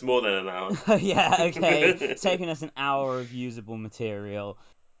taken us more than an hour. Yeah, okay. It's taken us an hour of usable material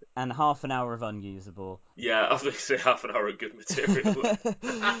and half an hour of unusable. Yeah, obviously half an hour of good material.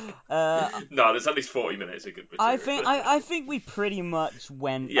 No, there's at least 40 minutes of good material. I think we pretty much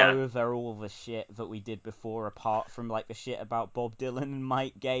went over all the shit that we did before, apart from like the shit about Bob Dylan and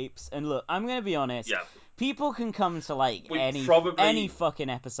Mike Gapes. And look, I'm gonna be honest. Yeah. People can come to like any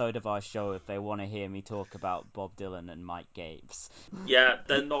fucking episode of our show if they want to hear me talk about Bob Dylan and Mike Gapes. Yeah,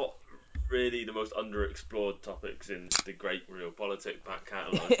 they're not really the most underexplored topics in the great Realpolitik back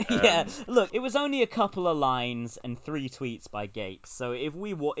catalogue. Yeah, look, it was only a couple of lines and 3 tweets by Gapes, so if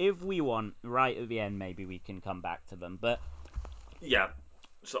we want, right at the end, maybe we can come back to them, but... Yeah,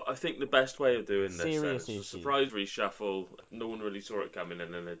 so I think the best way of doing this is a surprise reshuffle. No one really saw it coming,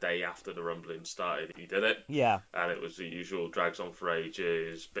 and then the day after the rumbling started, he did it. Yeah. And it was the usual drags on for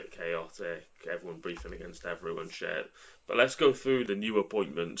ages, bit chaotic, everyone briefing against everyone shit. But let's go through the new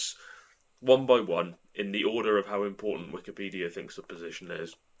appointments one by one in the order of how important Wikipedia thinks the position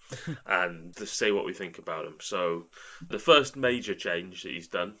is. And to say what we think about him. So, the first major change that he's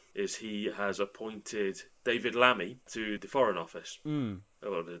done is he has appointed David Lammy to the Foreign Office.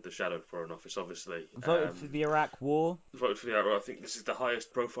 Well, the Shadow Foreign Office, obviously. Voted for the Iraq War. Voted for the Iraq War. I think this is the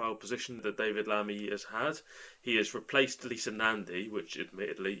highest profile position that David Lammy has had. He has replaced Lisa Nandy, which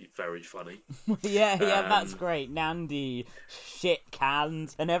admittedly very funny. yeah, that's great. Nandy shit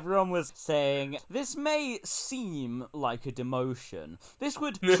canned, and everyone was saying this may seem like a demotion. This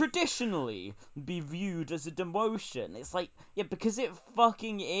would traditionally be viewed as a demotion. It's like, yeah, because it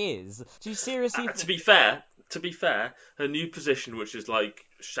fucking is. Do you seriously? To be fair, to be fair, her new position, which is like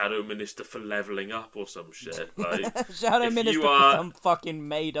Shadow Minister for leveling up or some shit, like Shadow if Minister you for are some fucking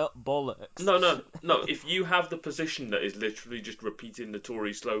made up bollocks. no. If you have the position that is literally just repeating the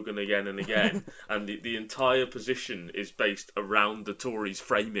Tory slogan again and again, and the entire position is based around the Tories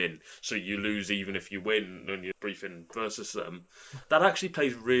framing, so you lose even if you win when you're briefing versus them, that actually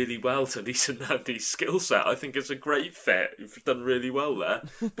plays really well to Lisa Nandy's skill set. I think it's a great fit. You've done really well there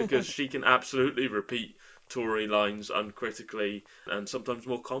because she can absolutely repeat Tory lines uncritically and sometimes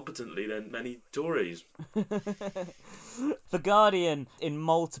more competently than many Tories. The Guardian, in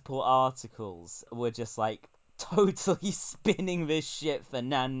multiple articles, were just like totally spinning this shit for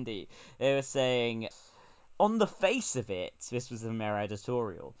Nandy. They were saying, on the face of it, this was a mere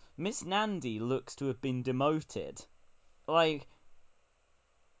editorial, Miss Nandy looks to have been demoted. Like,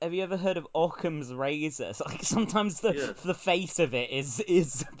 have you ever heard of Occam's razor? Like, sometimes the face of it is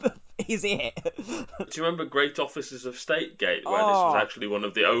it. Do you remember Great Officers of State Gate, where this was actually one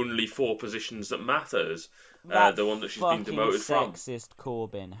of the only 4 positions that matters? The one that she's been demoted from. Sexist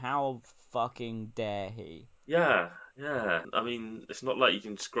Corbyn. How fucking dare he? Yeah. I mean, it's not like you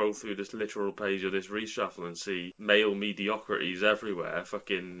can scroll through this literal page of this reshuffle and see male mediocrities everywhere.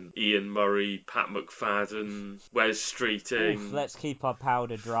 Fucking Ian Murray, Pat McFadden, Wes Streeting. Oof, let's keep our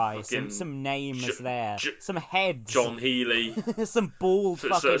powder dry. Some names there. Some heads. John Healey. Some bald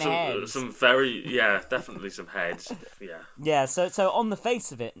fucking heads. Some very, definitely some heads. Yeah. Yeah, so on the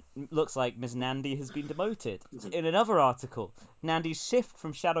face of it, looks like Ms. Nandy has been demoted. In another article, Nandy's shift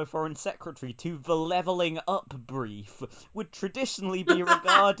from Shadow Foreign Secretary to the levelling up brief would traditionally be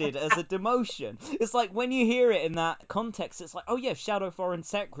regarded as a demotion. It's like, when you hear it in that context, it's like, oh yeah, Shadow Foreign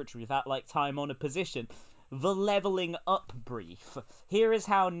Secretary, that like time-honoured position. The levelling up brief. Here is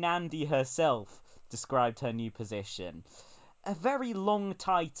how Nandy herself described her new position. A very long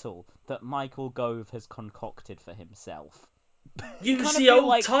title that Michael Gove has concocted for himself. Use the old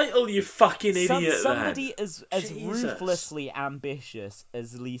like title, you fucking idiot. Somebody then. as ruthlessly ambitious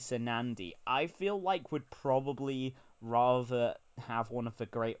as Lisa Nandy, I feel like would probably rather have one of the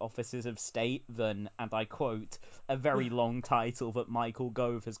great officers of state than, and I quote, a very long title that Michael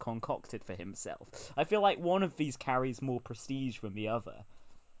Gove has concocted for himself. I feel like one of these carries more prestige than the other.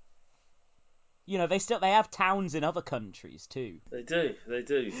 You know, they have towns in other countries too. They do.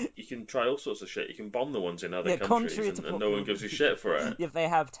 You can try all sorts of shit. You can bomb the ones in other countries and no one gives you shit for it. If they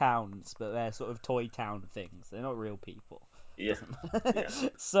have towns, but they're sort of toy town things. They're not real people. Yeah.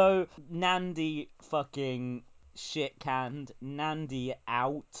 So, Nandy fucking shit-canned. Nandy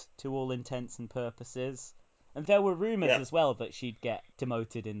out, to all intents and purposes. And there were rumours as well that she'd get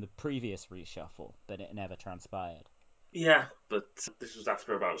demoted in the previous reshuffle, but it never transpired. Yeah, but this was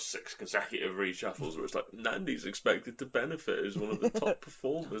after about 6 consecutive reshuffles where it's like, Nandy's expected to benefit as one of the top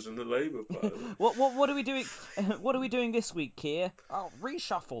performers in the Labour Party. What are we doing? What are we doing this week, Keir? Oh,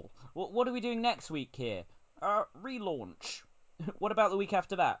 reshuffle. What are we doing next week, Keir? Relaunch. What about the week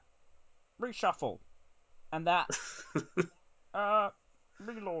after that? Reshuffle. And that.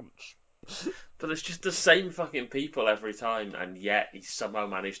 Relaunch. But it's just the same fucking people every time, and yet he somehow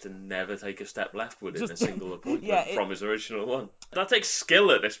managed to never take a step leftward in a single appointment from his original one. That takes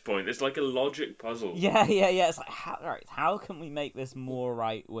skill at this point. It's like a logic puzzle. Yeah. It's like, how can we make this more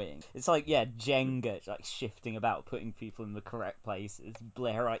right wing? It's like, Jenga. It's like shifting about, putting people in the correct places.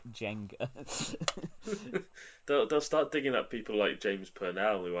 Blairite Jenga. They'll start digging up people like James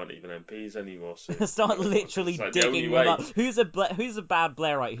Purnell, who aren't even MPs anymore. So start literally digging them up. Who's a bad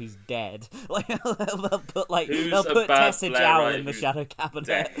Blairite who's dead? Like they'll put Tessa Jowell in the shadow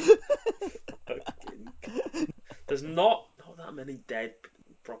cabinet. There's not that many dead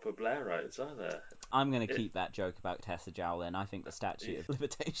proper Blairites, are there? I'm going to keep that joke about Tessa Jowell in. I think the statute of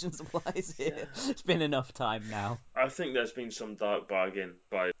limitations applies here. Yeah. It's been enough time now. I think there's been some dark bargain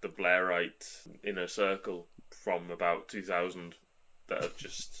by the Blairite inner circle from about 2000 that have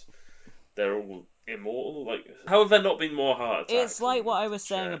just... They're all immortal. Like, how have there not been more heart attacks? It's like what I was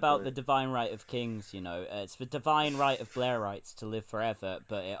saying about the divine right of kings, you know. It's the divine right of Blairites to live forever,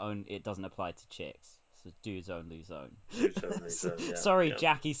 but it doesn't apply to chicks. So dudes only zone. Sorry,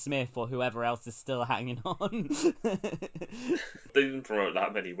 Jackie Smith or whoever else is still hanging on. They didn't promote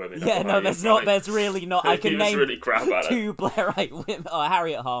that many women. Yeah, no, there's not. There's really not. I can name really crap at 2 Blairite women. Oh,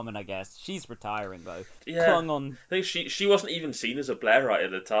 Harriet Harman, I guess. She's retiring though. Yeah, clung on. I think she wasn't even seen as a Blairite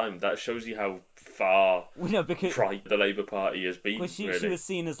at the time. That shows you how far right the Labour Party has been. She was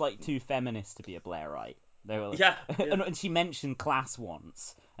seen as like too feminist to be a Blairite. They were like, and she mentioned class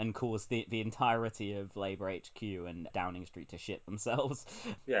once and caused the entirety of Labour HQ and Downing Street to shit themselves.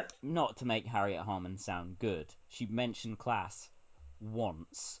 Yeah. Not to make Harriet Harman sound good. She mentioned class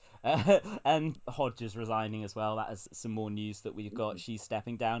once. And Hodges resigning as well. That is some more news that we've got. She's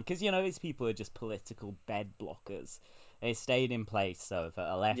stepping down because these people are just political bed blockers. They stayed in place so that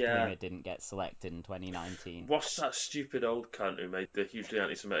a left winger didn't get selected in 2019. What's that stupid old cunt who made the hugely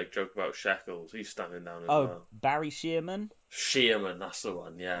anti-Semitic joke about shekels? He's standing down as Oh, well. Barry Shearman? Shearman, that's the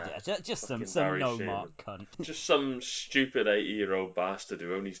one, yeah. Just some Barry no-mark cunt. Just some stupid 80-year-old bastard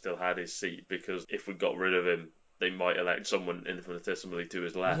who only still had his seat because if we got rid of him, they might elect someone infinitesimally to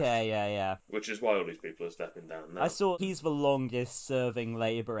his left. Yeah. Which is why all these people are stepping down now. I saw he's the longest serving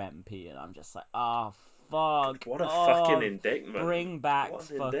Labour MP, and I'm just like, fuck. What a fucking indictment. Bring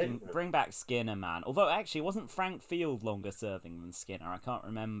back Skinner, man. Although actually, wasn't Frank Field longer serving than Skinner? I can't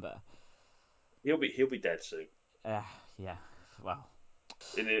remember. He'll be dead soon. Yeah. Well.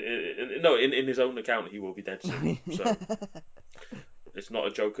 In his own account, he will be dead soon. So it's not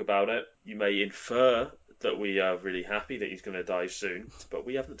a joke about it. You may infer that we are really happy that he's going to die soon, but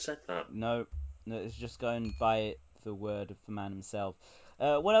we haven't said that. No, it's just going by the word of the man himself.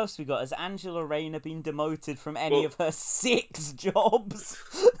 What else we got? Has Angela Rayner been demoted from any of her 6 jobs?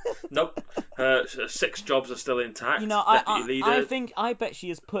 Nope. Her 6 jobs are still intact. I bet she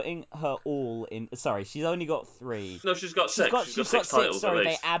is putting her all in. Sorry, she's only got 3. No, she's got 6. She's got 6 titles. Sorry,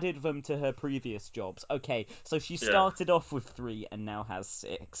 they added them to her previous jobs. Okay, so she started off with 3 and now has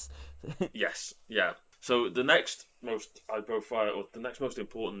 6. Yes, yeah. So the next most high-profile, or the next most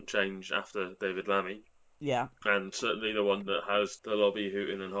important change after David Lammy, and certainly the one that has the lobby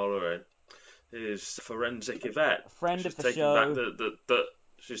hooting and hollering, is Forensic Yvette. Friend of the show.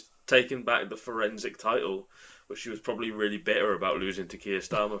 She's taken back the forensic title, which she was probably really bitter about losing to Keir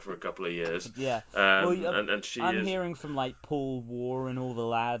Starmer for a couple of years. Yeah. And I'm hearing from Paul War and all the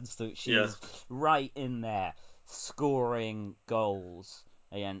lads that she's right in there scoring goals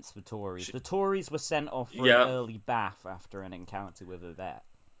against the Tories. The Tories were sent off for an early bath after an encounter with Yvette.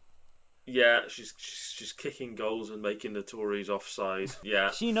 Yeah, she's kicking goals and making the Tories offside. Yeah,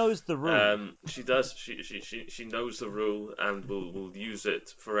 she knows the rule. She does. She knows the rule and will use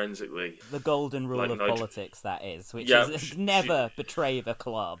it forensically. The golden rule of politics, that is, which is never betray the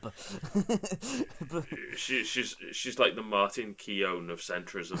club. She's like the Martin Keown of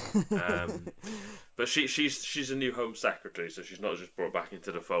centrism. But she's a new Home Secretary, so she's not just brought back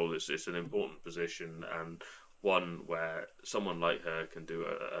into the fold. It's an important position and one where someone like her can do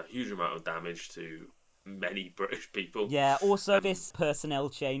a huge amount of damage to many British people. Yeah, also this personnel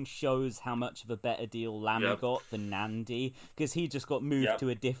change shows how much of a better deal Lammy got than Nandy, because he just got moved to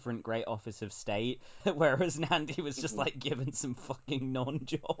a different great office of state, whereas Nandy was just given some fucking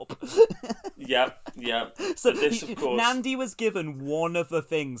non-job. Yeah. So this, of course, Nandy was given one of the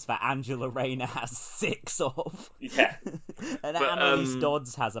things that Angela Rayner has 6 of. Yeah. And Annalise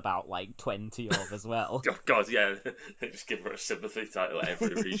Dodds has about 20 of as well. Oh God, yeah. Just give her a sympathy title at every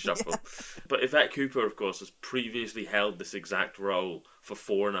reshuffle. But Yvette Cooper, of course, has previously held this exact role for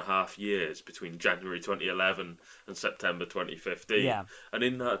 4.5 years between January 2011 and September 2015. Yeah. And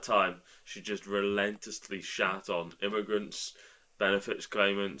in that time, she just relentlessly shat on immigrants, benefits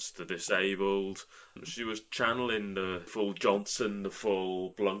claimants, the disabled. She was channeling the full Johnson, the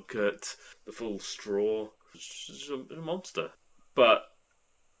full Blunkett, the full Straw. She's a monster. But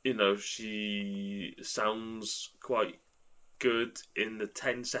she sounds quite good in the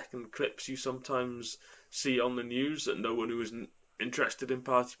 10-second clips you sometimes see on the news that no one who isn't interested in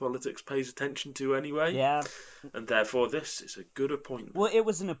party politics pays attention to anyway. Yeah. And therefore this is a good appointment. Well, it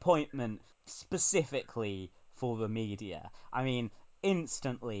was an appointment specifically for the media. I mean,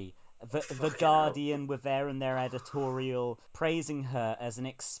 instantly, the Guardian were there in their editorial praising her as an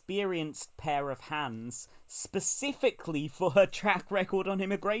experienced pair of hands specifically for her track record on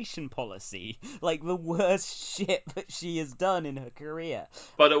immigration policy. The worst shit that she has done in her career.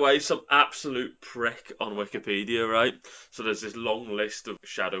 By the way, some absolute prick on Wikipedia, right? So there's this long list of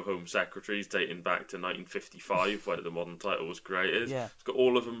shadow Home Secretaries dating back to 1955, where the modern title was created. Yeah. It's got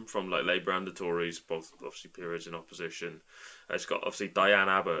all of them from Labour and the Tories, both obviously periods in opposition. It's got obviously Diane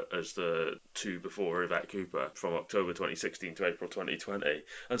Abbott as the 2 before Yvette Cooper from October 2016 to April 2020.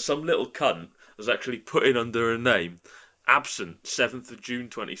 And some little cunt has actually put in under her name absent 7th of June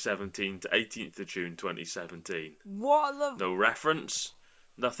 2017 to 18th of June 2017. What No reference,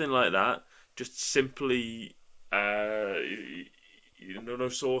 nothing like that. Just simply no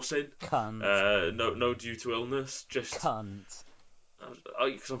sourcing. Cunt. No due to illness. Just cunt.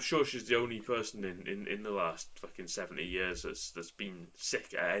 Because I'm sure she's the only person in the last fucking 70 years that's been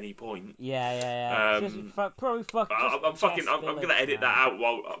sick at any point. Yeah. Just probably just I'm gonna edit that out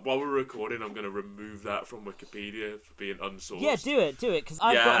while we're recording. I'm gonna remove that from Wikipedia for being unsourced. Yeah, do it, because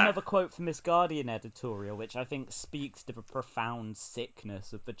I've got another quote from this Guardian editorial, which I think speaks to the profound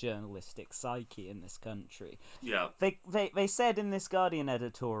sickness of the journalistic psyche in this country. Yeah. They said in this Guardian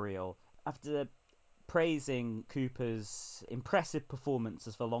editorial, after praising Cooper's impressive performance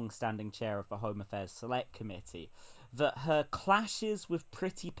as the long-standing chair of the Home Affairs Select Committee, that her clashes with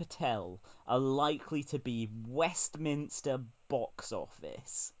Priti Patel are likely to be Westminster box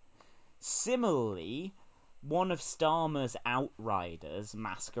office. Similarly, one of Starmer's outriders,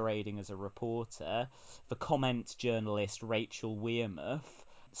 masquerading as a reporter, the comment journalist Rachel Wearmouth,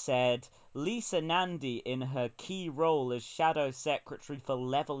 said Lisa Nandy in her key role as Shadow Secretary for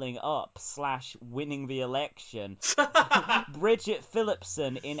Levelling Up / winning the election, Bridget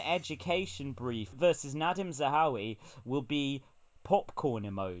Phillipson in Education Brief versus Nadim Zahawi will be popcorn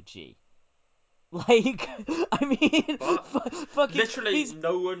emoji. Like, I mean, fucking literally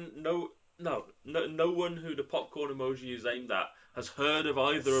no one who the popcorn emoji is aimed at has heard of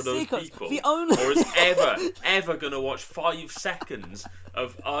either of those people, or is ever gonna watch 5 seconds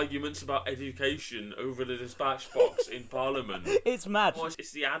of arguments about education over the dispatch box in Parliament. It's mad. Oh,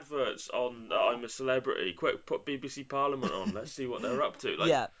 it's the adverts on I'm a Celebrity. Quick, put BBC Parliament on. Let's see what they're up to. Like,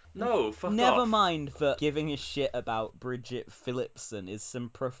 yeah. No, fuck Never off. mind that giving a shit about Bridget Phillipson is some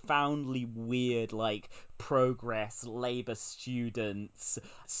profoundly weird, like, progress, Labour students,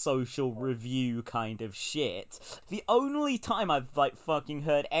 social review kind of shit. The only time I've, like, fucking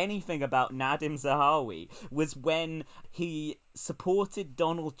heard anything about Nadim Zahawi was when he supported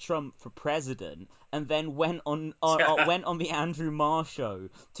Donald Trump for president and then went on the Andrew Marr show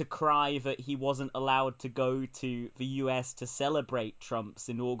to cry that he wasn't allowed to go to the US to celebrate Trump's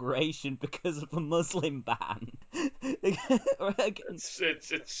inauguration because of a Muslim ban. It's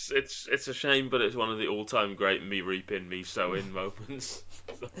a shame, but it's one of the all-time great me reaping, me sowing moments.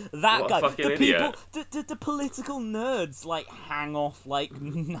 That what guy, a fucking the idiot. people, the political nerds like hang off like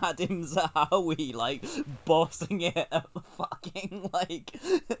Nadim Zahawi, like bossing it at the fucking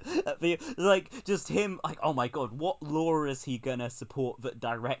just him like, oh my god, what law is he gonna support that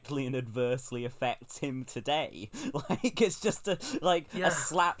directly and adversely affects him today? Like it's just a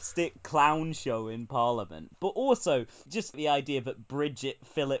slapstick clown show in Parliament, but also just the idea that Bridget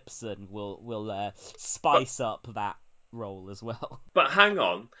Phillipson will spice up that role as well. But hang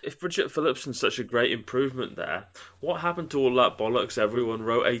on, if Bridget Phillipson's such a great improvement there, what happened to all that bollocks everyone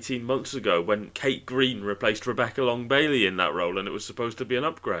wrote 18 months ago when Kate Green replaced Rebecca Long Bailey in that role and it was supposed to be an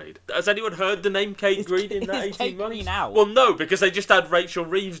upgrade? Has anyone heard the name Kate Green in that 18 Kate months? Green out? Well, no, because they just had Rachel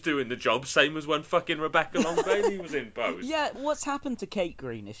Reeves doing the job, same as when fucking Rebecca Long Bailey was in post. Yeah, what's happened to Kate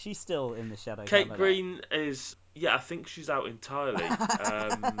Green? Is she still in the Shadow Kate Cabinet? Green is... Yeah, I think she's out entirely.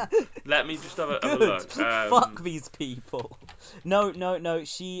 Let me just have a Good. look. Fuck these people. No,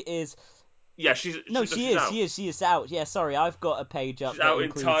 she is... Yeah, she out. is out. Yeah, sorry, I've got a page up She's that out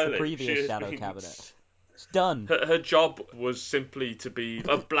includes entirely. the previous Shadow Cabinet. It's done. Her job was simply to be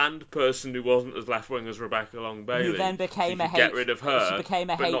a bland person who wasn't as left-wing as Rebecca Long Bailey. Who then became so get rid of her. She became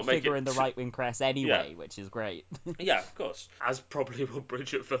a hate figure in the right right-wing press anyway, which is great. Yeah, of course. As probably will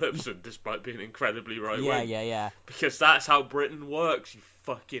Bridget Phillipson, despite being incredibly right-wing. Yeah. Because that's how Britain works, you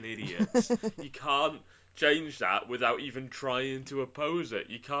fucking idiots. You can't change that without even trying to oppose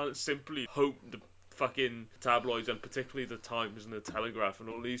it. You can't simply hope the fucking tabloids, and particularly the Times and the Telegraph and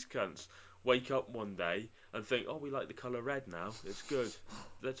all these cunts, wake up one day and think, oh, we like the colour red now, it's good,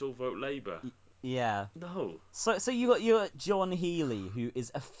 let's all vote Labour. Yeah. No. So you got John Healey, who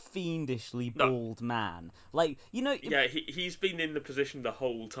is a fiendishly bald man. Like, you know. Yeah, he's been in the position the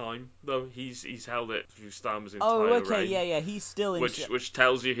whole time, though. He's held it through Starmer's entire okay, reign. yeah. He's still in. Which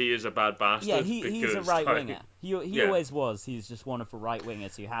tells you he is a bad bastard. Yeah, he's a right winger. He always was. He's just one of the right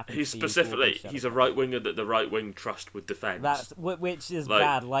wingers who happens to be specifically he's a right winger that the right wing trust with defence. Which is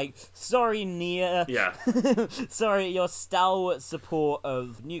bad. Like, sorry, Nia. Yeah. Sorry, your stalwart support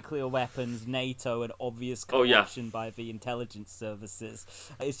of nuclear weapons, NATO, and obvious corruption by the intelligence services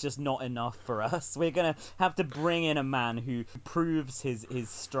is just not enough for us. We're gonna have to bring in a man who proves his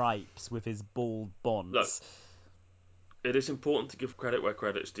stripes with his bald bonds. Look, it is important to give credit where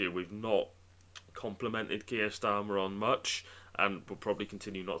credit's due. We've not complimented Keir Starmer on much, and we'll probably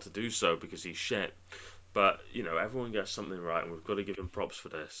continue not to do so because he's shit. But, you know, everyone gets something right, and we've got to give him props for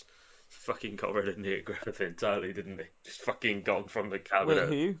this. He fucking got rid of Neil Griffith entirely, didn't he? Just fucking gone from the cabinet.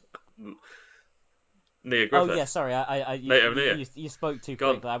 Wait, who? Nia Oh Griffith. yeah, sorry. Nate O'Neill. You spoke too Go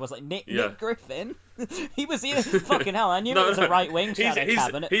quick, on. but I was like Yeah. Nick Griffin. He was here. Fucking hell! I knew it No, was a right wing shadow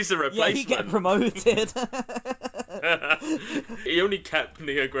cabinet. he's the Yeah, he get replacement. promoted. He only kept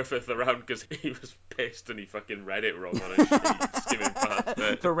Nia Griffith around because he was pissed and he fucking read it wrong on a sheet, skimming past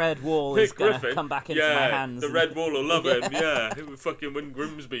it. The red wall is Nick gonna Griffin, come back into my yeah, hands. the And... Red Wall will love Yeah. him, yeah. He would fucking win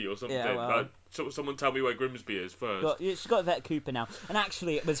Grimsby or something. Yeah, well. Someone tell me where Grimsby is first. She's got Yvette Cooper now, and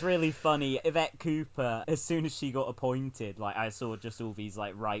actually it was really funny. Yvette Cooper, as soon as she got appointed, like I saw just all these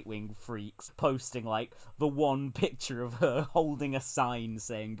like right wing freaks posting like the one picture of her holding a sign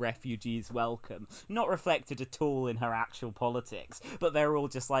saying "refugees welcome," not reflected at all in her actual politics, but they're all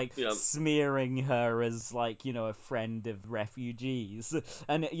just like smearing her as like, you know, a friend of refugees,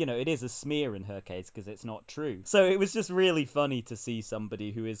 and you know it is a smear in her case because it's not true. So it was just really funny to see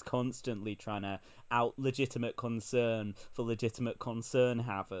somebody who is constantly trying to out legitimate concern for legitimate concern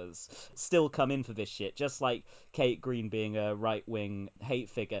havers still come in for this shit, just like Kate Green being a right-wing hate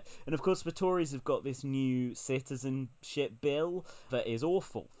figure. And of course the Tories have got this new citizenship bill that is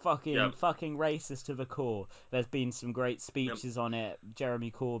awful, fucking racist to the core. There's been some great speeches on it.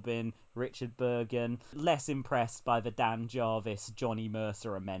 Jeremy Corbyn, Richard Bergen. Less impressed by the Dan Jarvis, Johnny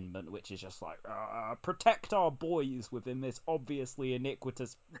Mercer amendment, which is just like, protect our boys within this obviously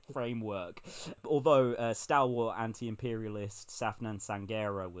iniquitous framework. Although stalwart anti-imperialist Safnan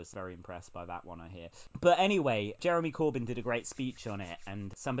Sangera was very impressed by that one, I hear. But anyway, Jeremy Corbyn did a great speech on it,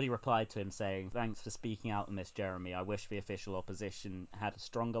 and somebody replied to him saying, "Thanks for speaking out on this, Jeremy. I wish the official opposition had a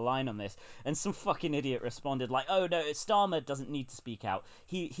stronger line on this." And some fucking idiot responded like, "Oh no, Starmer doesn't need to speak out.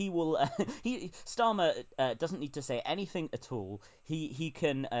 He will. Starmer doesn't need to say anything at all. He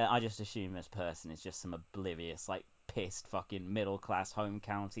can. I just assume this person is just some oblivious like." Pissed fucking middle class home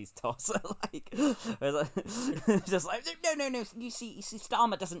counties tosser, like just like no. You see,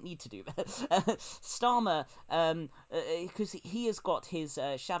 Starmer doesn't need to do that. Starmer, because he has got his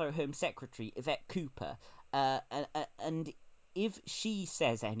shadow home secretary Yvette Cooper, and if she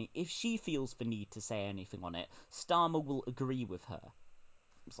feels the need to say anything on it, Starmer will agree with her.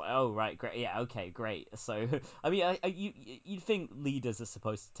 It's like, oh right, great, yeah, okay, great. So, I mean, you'd think leaders are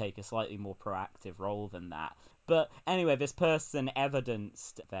supposed to take a slightly more proactive role than that. But anyway, this person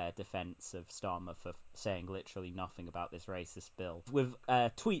evidenced their defence of Starmer for saying literally nothing about this racist bill with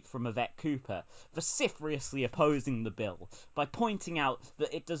a tweet from Yvette Cooper vociferously opposing the bill by pointing out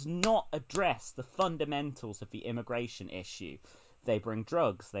that it does not address the fundamentals of the immigration issue. They bring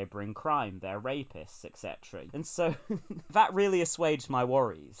drugs, they bring crime, they're rapists, etc. And so that really assuaged my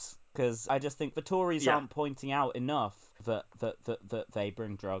worries, because I just think the Tories aren't pointing out enough that they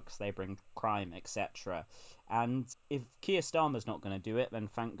bring drugs, they bring crime, etc. And if Keir Starmer's not going to do it, then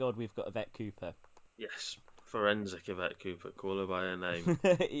thank God we've got Yvette Cooper. Yes, forensic Yvette Cooper, call her by her name.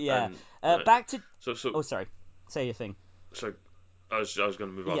 Yeah. And, back to... So, Oh, sorry. Say your thing. So, I was going to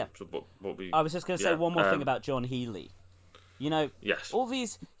move on. Yeah. So what we... I was just going to say one more thing about John Healey. You know, yes.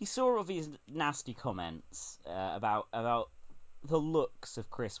 You saw all these nasty comments about the looks of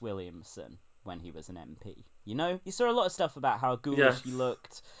Chris Williamson when he was an MP. You know, you saw a lot of stuff about how ghoulish he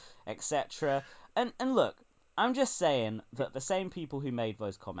looked, etc. And look, I'm just saying that the same people who made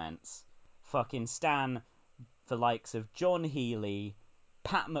those comments fucking stan the likes of John Healey,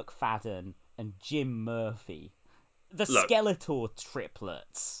 Pat McFadden, and Jim Murphy. The Skeletor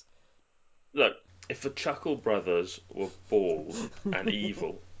triplets. Look, if the Chuckle Brothers were bald and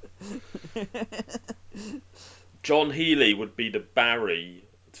evil, John Healey would be the Barry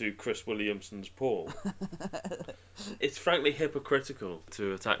to Chris Williamson's Paul. It's frankly hypocritical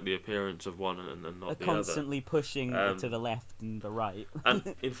to attack the appearance of one and not the other. Constantly pushing to the left and the right.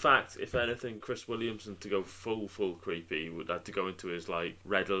 And in fact, if anything, Chris Williamson, to go full creepy, would have to go into his like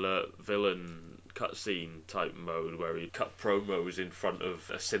Red Alert villain cutscene type mode where he cut promos in front of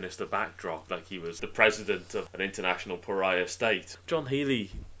a sinister backdrop like he was the president of an international pariah state. John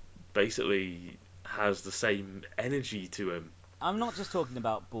Healey basically has the same energy to him. I'm not just talking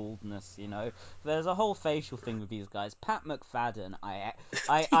about baldness, you know. There's a whole facial thing with these guys. Pat McFadden, I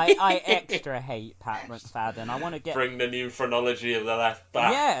extra hate Pat McFadden. I want to get... Bring the new phrenology of the left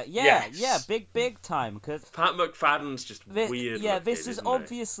back. Yeah, big time. Cause Pat McFadden's just weird. Yeah, this is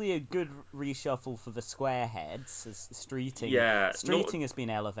obviously a good reshuffle for the squareheads. As Streeting has been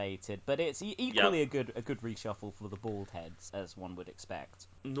elevated, but it's equally a good reshuffle for the bald heads, as one would expect.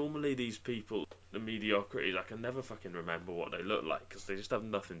 Normally these people, the mediocrities, I can never fucking remember what they look like, because they just have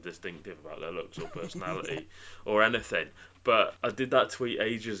nothing distinctive about their looks or personality or anything. But I did that tweet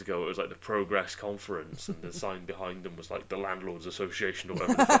ages ago. It was like the Progress Conference, and the sign behind them was like the Landlords Association or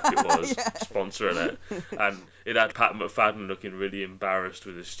whatever the fuck it was sponsoring it. And it had Pat McFadden looking really embarrassed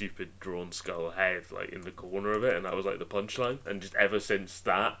with his stupid drawn skull head like in the corner of it, and that was like the punchline. And just ever since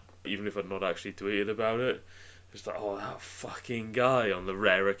that, even if I'd not actually tweeted about it, it's like, oh, that fucking guy on the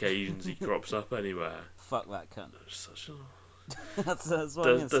rare occasions he crops up anywhere. Fuck that cunt. Such a... that's what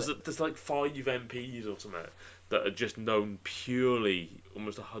I'm gonna say. There's like 5 MPs or something that are just known purely,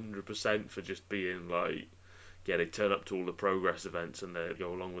 almost 100% for just being like, yeah, they turn up to all the Progress events and they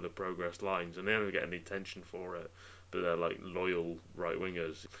go along with the Progress lines, and they don't get any attention for it, but they're like loyal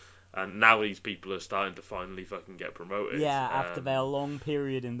right-wingers. And now these people are starting to finally fucking get promoted. Yeah, after their long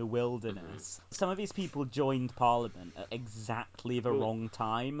period in the wilderness. Some of these people joined Parliament at exactly the wrong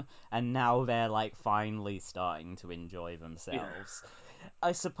time, and now they're like finally starting to enjoy themselves. Yeah.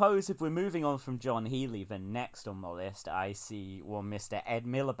 I suppose if we're moving on from John Healey, then next on the list I see one Mr. Ed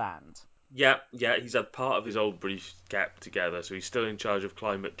Miliband. Yeah, he's had part of his old brief kept together, so he's still in charge of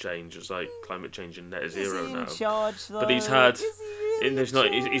climate change. It's like climate change and net zero now. Is he in charge though? But he's had. Is he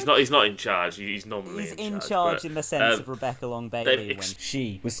really he's not in charge. He's nominally He's in charge. But, in the sense of Rebecca Long Bailey when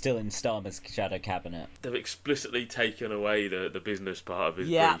she was still in Starmer's shadow cabinet. They've explicitly taken away the business part of his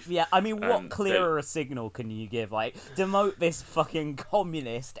brief. Yeah. I mean, what clearer a signal can you give? Like, demote this fucking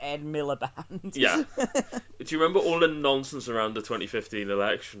communist Ed Miliband. Yeah. Do you remember all the nonsense around the 2015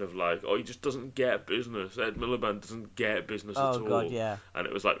 election of like, oh, he just doesn't get business. Ed Miliband doesn't get business at all. Oh god, yeah. And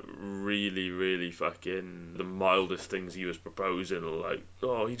it was like really, really fucking the mildest things he was proposing, or like,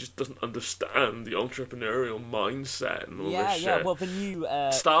 oh, he just doesn't understand the entrepreneurial mindset and all this shit. Yeah. Well, the new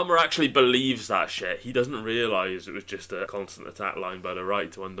Starmer actually believes that shit. He doesn't realise it was just a constant attack line by the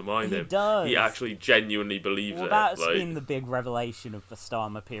right to undermine him. He does. He actually genuinely believes it. Well, that's been the big revelation of the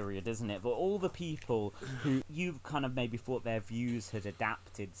Starmer period, isn't it? But all the people who you've kind of maybe thought their views had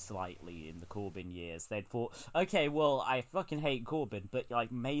adapted slightly in the Corbyn years, they'd thought, okay, well, I fucking hate Corbyn, but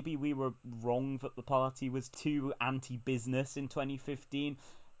like maybe we were wrong that the party was too anti-business in 2015.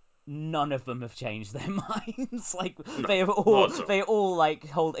 None of them have changed their minds. Like they all like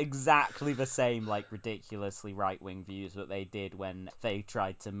hold exactly the same like ridiculously right-wing views that they did when they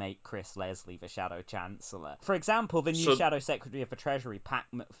tried to make Chris Leslie the Shadow Chancellor. For example, the new Shadow Secretary of the Treasury, Pat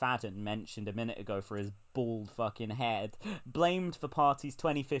McFadden, mentioned a minute ago for his bald fucking head, blamed the party's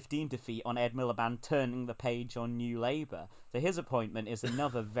 2015 defeat on Ed Miliband turning the page on New Labour. So his appointment is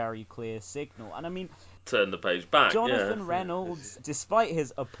another very clear signal. And I mean, turn the page back. Jonathan Reynolds, despite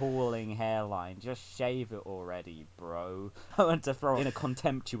his appalling hairline, just shave it already, bro. I want to throw in a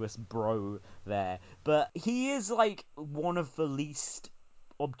contemptuous bro there. But he is like one of the least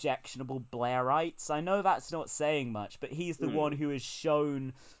objectionable Blairites. I know that's not saying much, but he's the one who has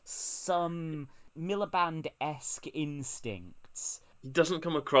shown some Miliband-esque instincts. He doesn't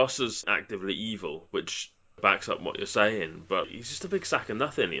come across as actively evil, which backs up what you're saying, but he's just a big sack of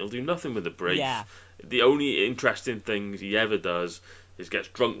nothing. He'll do nothing with the brief. Yeah. The only interesting things he ever does is gets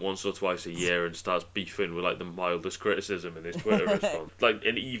drunk once or twice a year and starts beefing with like the mildest criticism in his Twitter response, like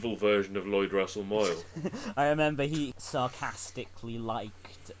an evil version of Lloyd Russell Moyle. I remember he sarcastically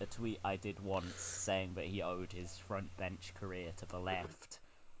liked a tweet I did once saying that he owed his front bench career to the left.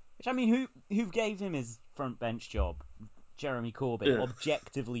 Which, I mean, who gave him his front bench job? Jeremy Corbyn. Yeah.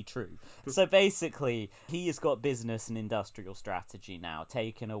 Objectively true. So basically, he has got business and industrial strategy now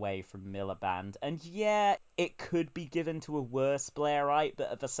taken away from Miliband, and yeah, it could be given to a worse Blairite,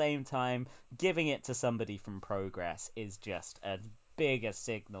 but at the same time, giving it to somebody from Progress is just as big a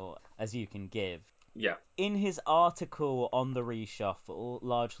signal as you can give. Yeah. In his article on the reshuffle,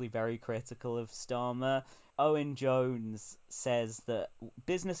 largely very critical of Starmer, Owen Jones says that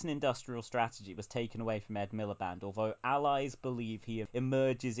business and industrial strategy was taken away from Ed Miliband, although allies believe he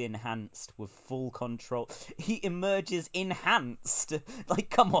emerges enhanced with full control. He emerges enhanced? Like,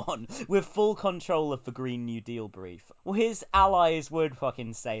 come on, with full control of the Green New Deal brief. Well, his allies would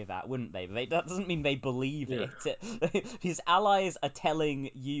fucking say that, wouldn't they? That doesn't mean they believe it. His allies are telling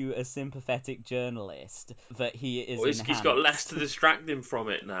you, a sympathetic journalist, that he is enhanced. He's got less to distract him from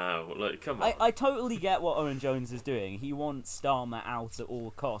it now. Like, come on. I totally get what Owen Jones is doing. He wants Starmer out at all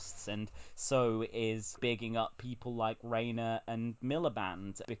costs, and so is bigging up people like Rayner and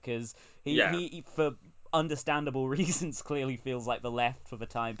Miliband, because he for understandable reasons, clearly feels like the left for the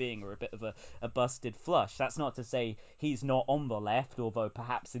time being are a bit of a busted flush. That's not to say he's not on the left, although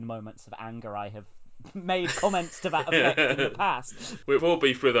perhaps in moments of anger I have made comments to that effect in the past. We've all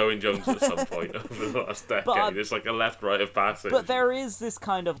beefed with Owen Jones at some point over the last decade. It's like a left-right of passage. But there is this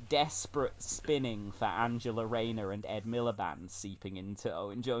kind of desperate spinning for Angela Rayner and Ed Miliband seeping into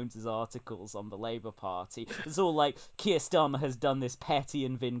Owen Jones's articles on the Labour Party. It's all like, Keir Starmer has done this petty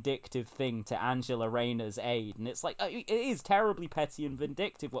and vindictive thing to Angela Rayner's aide, and it's like, it is terribly petty and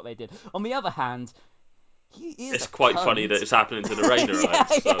vindictive what they did. On the other hand, it's quite cunt. funny that it's happening to the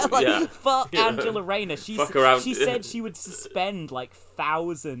Rayner Fuck Angela Rayner. She said she would suspend like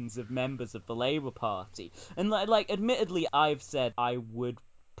thousands of members of the Labour Party, and like admittedly, I've said I would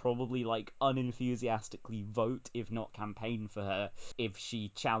probably like unenthusiastically vote, if not campaign for her, if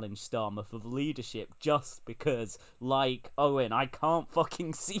she challenged Starmer for the leadership, just because, like Owen, I can't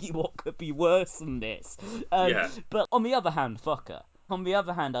fucking see what could be worse than this. But on the other hand, fuck her. On the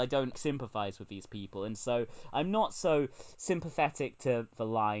other hand, I don't sympathise with these people, and so I'm not so sympathetic to the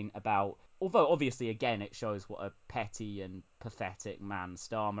line about, although obviously again it shows what a petty and pathetic man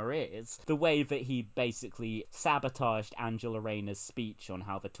Starmer is, the way that he basically sabotaged Angela Rayner's speech on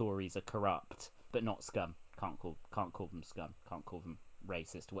how the Tories are corrupt, but not scum. Can't call them scum. Can't call them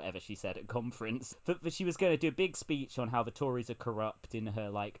racist, whatever she said at conference. But she was going to do a big speech on how the Tories are corrupt in her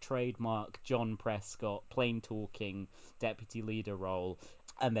like trademark John Prescott plain talking deputy leader role,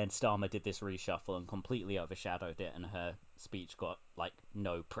 and then Starmer did this reshuffle and completely overshadowed it, and her speech got like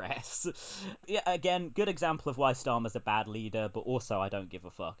no press. Yeah, again, good example of why Starmer's a bad leader, but also I don't give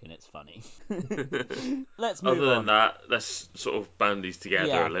a fuck and it's funny. Let's move on. Other than that, let's sort of band these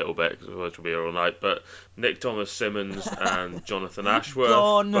together a little bit, because otherwise we'll be here all night. But Nick Thomas-Symonds and Jonathan Ashworth.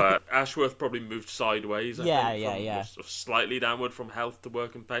 Gone. But Ashworth probably moved sideways, I think, from slightly downward from health to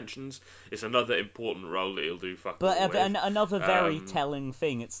work and pensions. It's another important role that he'll do fucking But with. another very telling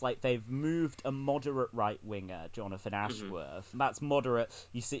thing, it's like they've moved a moderate right-winger, Jonathan Ashworth. That's moderate.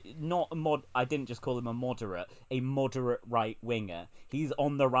 You see, not a I didn't just call him a moderate right-winger. He's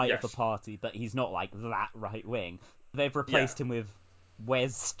on the right of the party, but he's not like that right-wing. They've replaced him with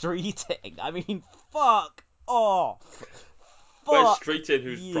Wes Streeting. I mean, fuck off. Wes Streeting,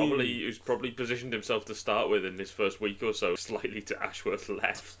 who's probably positioned himself to start with in this first week or so, slightly to Ashworth's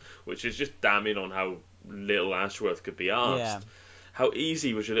left, which is just damning on how little Ashworth could be asked. Yeah. How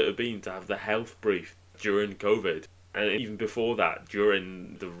easy should it have been to have the health brief during COVID? And even before that,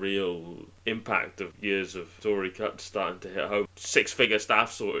 during the real impact of years of Tory cuts starting to hit home, 6-figure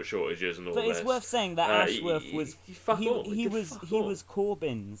staff shortages and all this. But it's worth saying that Ashworth was he was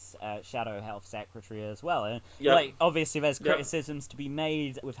Corbyn's shadow health secretary as well, and like obviously there's criticisms to be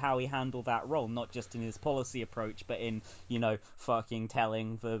made with how he handled that role, not just in his policy approach, but in fucking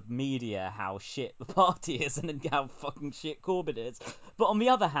telling the media how shit the party is and how fucking shit Corbyn is. But on the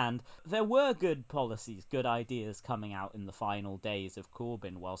other hand, there were good policies, good ideas coming out in the final days of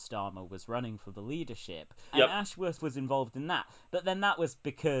Corbyn while Starmer was running for the leadership, and Ashworth was involved in that. But then that was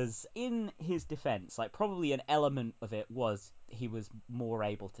because, in his defence, like probably an element of it was he was more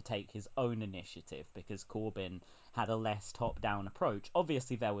able to take his own initiative because Corbyn had a less top-down approach.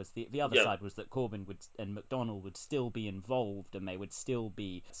 Obviously, there was the other side was that Corbyn and McDonnell would still be involved, and they would still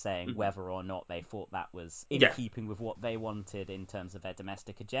be saying whether or not they thought that was in keeping with what they wanted in terms of their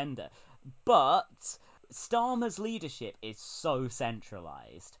domestic agenda. But Starmer's leadership is so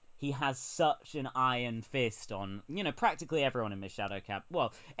centralised. He has such an iron fist on, practically everyone in his shadow cabinet.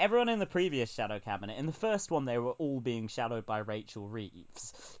 Well, everyone in the previous shadow cabinet. In the first one, they were all being shadowed by Rachel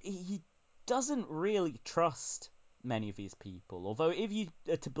Reeves. He doesn't really trust many of these people. Although, if you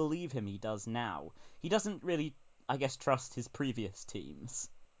are to believe him, he does now. He doesn't really, I guess, trust his previous teams.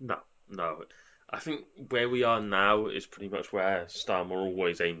 No. I think where we are now is pretty much where Starmer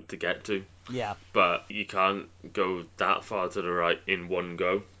always aimed to get to. Yeah. But you can't go that far to the right in one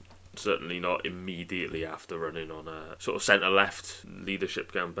go. Certainly not immediately after running on a sort of centre-left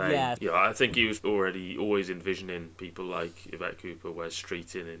leadership campaign. Yeah. I think he was already always envisioning people like Yvette Cooper, Wes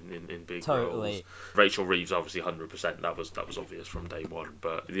Streeting in big roles. Rachel Reeves, obviously 100%. That was obvious from day one.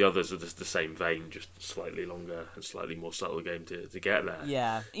 But the others are just the same vein, just slightly longer and slightly more subtle game to get there.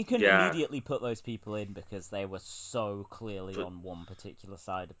 Yeah, you couldn't immediately put those people in because they were so clearly on one particular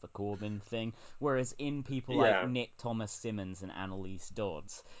side of the Corbyn thing. Whereas in people like Nick Thomas-Symonds and Annalise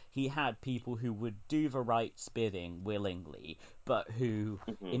Dodds, he had people who would do the right bidding willingly, but who,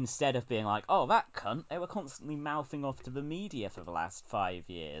 instead of being like, oh, that cunt, they were constantly mouthing off to the media for the last 5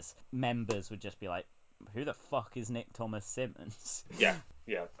 years, members would just be like, who the fuck is Nick Thomas-Symonds? Yeah.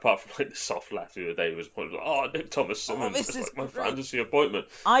 Yeah, apart from like the soft laugh the other day was pointed like, oh, Nick Thomas Simmons, this it's is like my great. fantasy appointment.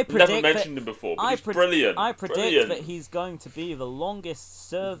 I Never predict mentioned him before, but he's brilliant. I predict Brilliant. that he's going to be the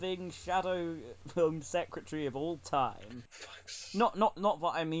longest-serving Shadow Home Secretary of all time. Thanks. Not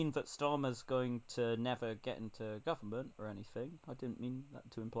that I mean that Starmer's going to never get into government or anything. I didn't mean that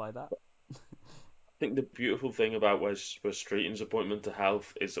to imply that. I think the beautiful thing about Wes Streeton's appointment to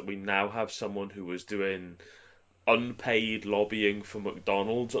health is that we now have someone who was doing unpaid lobbying for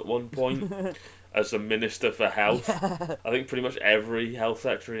McDonald's at one point as a minister for health. Yeah. I think pretty much every health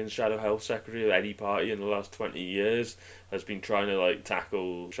secretary and shadow health secretary of any party in the last 20 years has been trying to like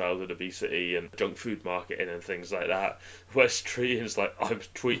tackle childhood obesity and junk food marketing and things like that. Wes Streeton's like, I'm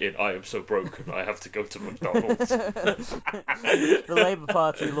tweeting, I am so broken, I have to go to McDonald's. The Labour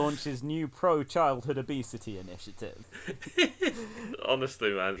Party launches new pro-childhood obesity initiative.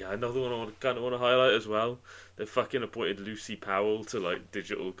 Honestly, man, yeah, another one I kind of want to highlight as well. They fucking appointed Lucy Powell to like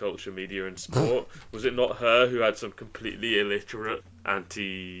digital culture, media, and sport. Was it not her who had some completely illiterate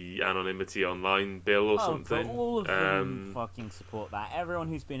anti-anonymity online bill or Oh, but something? all of them fucking support that. Everyone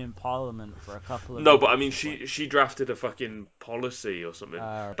who's been in Parliament for a couple of No, but I months mean, is like, she drafted a fucking policy or something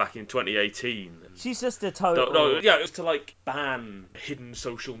back in 2018. she's just a No, total. yeah, it was to like ban hidden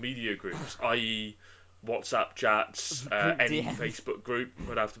social media groups, i.e., WhatsApp chats, Group any DMs. Facebook group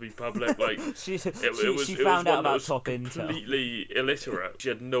would have to be public. Like she it was found out one that about was Top Intel. completely illiterate. She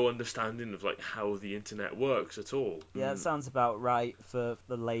had no understanding of like how the internet works at all. Yeah, that sounds about right for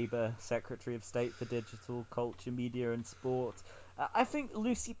the Labour Secretary of State for Digital, Culture, Media and Sport. I think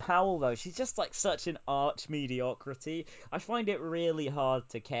Lucy Powell, though, she's just like such an arch mediocrity. I find it really hard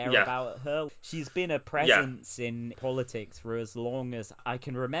to care Yeah. about her. She's been a Yeah. presence in politics for as long as I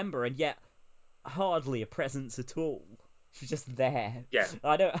can remember, and yet hardly a presence at all. She's just there. Yeah.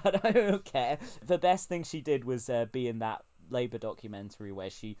 I don't care. The best thing she did was be in that Labour documentary where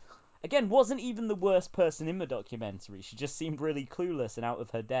she, again, wasn't even the worst person in the documentary. She just seemed really clueless and out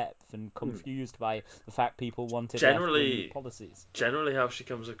of her depth and confused by the fact people wanted left-wing policies. Generally, how she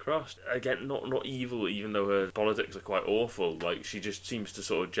comes across, again, not evil, even though her politics are quite awful. Like she just seems to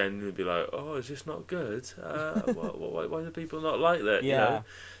sort of genuinely be like, "Oh, is this not good? Why do people not like that?" Yeah. You know,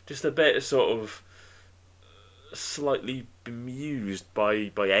 just a bit sort of slightly bemused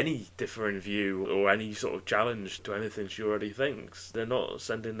by any different view or any sort of challenge to anything she already thinks. They're not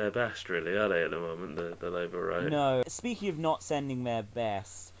sending their best, really, are they, at the moment, the Labour right? No. Speaking of not sending their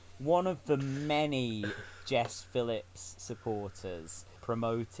best, one of the many Jess Phillips supporters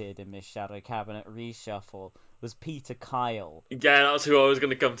promoted in this shadow cabinet reshuffle was Peter Kyle. Yeah, that's who I was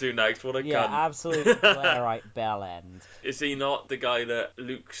going to come to next. What a Yeah, cunt. absolute Blairite bell end. Is he not the guy that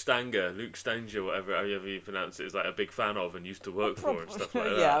Luke Stanger, however you pronounce it, is like a big fan of and used to work for and stuff like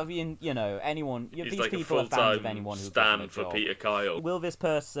that? Yeah, I mean, anyone. He's These like people a are fans of full-time anyone who got them a stan for job. Peter Kyle. Will this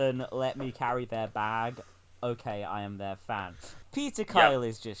person let me carry their bag? Okay, I am their fan. Peter Kyle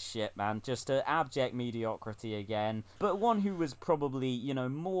is just shit, man. Just an abject mediocrity again. But one who was probably,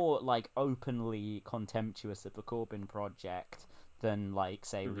 more like openly contemptuous of the Corbyn project than, like,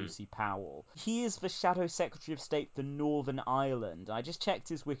 say, Lucy Powell. He is the Shadow Secretary of State for Northern Ireland. I just checked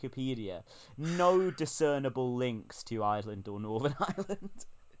his Wikipedia. No discernible links to Ireland or Northern Ireland.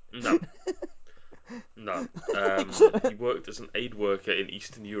 No. No. He worked as an aid worker in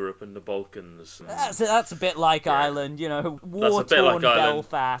Eastern Europe and the Balkans. That's a bit like Ireland, war-torn like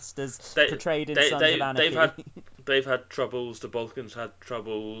Belfast as portrayed in Sons of Anarchy. They've had troubles. The Balkans had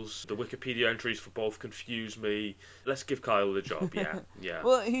troubles. The Wikipedia entries for both confuse me. Let's give Kyle the job. Yeah.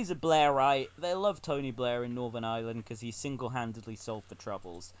 Well, he's a Blairite. They love Tony Blair in Northern Ireland because he single-handedly solved the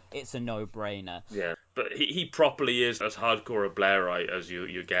troubles. It's a no-brainer. Yeah, but he properly is as hardcore a Blairite as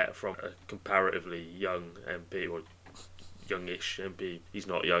you get from a comparatively young MP or youngish MP. He's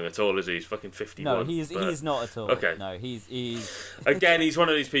not young at all, is he? He's fucking 51. No, he's not at all. Okay. No, he's Again, he's one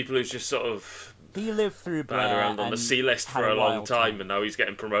of these people who's just sort of he lived through Blair batted around on the C list for a long time, and now he's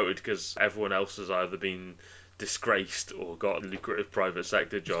getting promoted because everyone else has either been disgraced or got lucrative private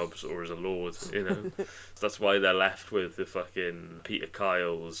sector jobs or is a lord, So that's why they're left with the fucking Peter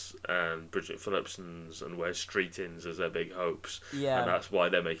Kyles and Bridget Phillipsons and Wes Streetins as their big hopes. Yeah. And that's why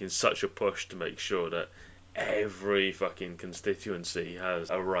they're making such a push to make sure that every fucking constituency has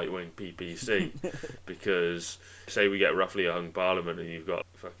a right-wing PPC because say we get roughly a hung parliament and you've got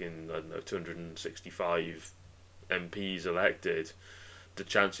fucking 265 MPs elected, the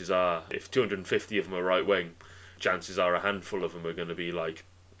chances are if 250 of them are right-wing, chances are a handful of them are going to be like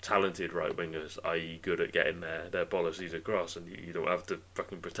talented right-wingers, i.e. good at getting their policies across, and you don't have to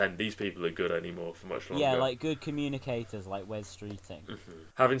fucking pretend these people are good anymore for much longer. Yeah, like good communicators like Wes Streeting.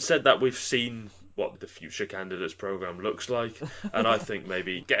 Having said that, we've seen what the future candidates program looks like. And I think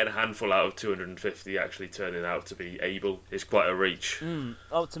maybe getting a handful out of 250 actually turning out to be able is quite a reach.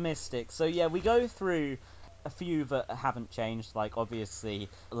 Optimistic. So yeah, we go through a few that haven't changed. Like, obviously,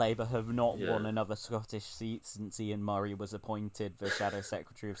 Labour have not won another Scottish seat since Ian Murray was appointed the Shadow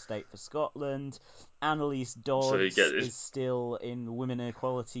Secretary of State for Scotland. Annalise Dodds is still in Women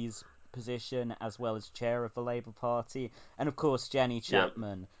Equality's position, as well as chair of the Labour Party. And of course, Jenny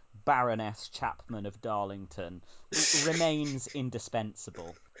Chapman, Baroness Chapman of Darlington, remains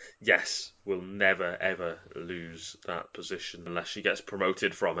indispensable. Yes, will never ever lose that position unless she gets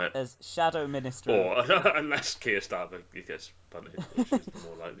promoted from it. As Shadow Minister... Or unless Keir Starmer gets punted, which is the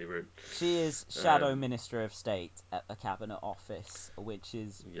more likely route. She is Shadow Minister of State at the Cabinet Office, which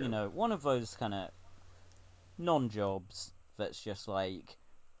is, you know, one of those kind of non-jobs that's just like,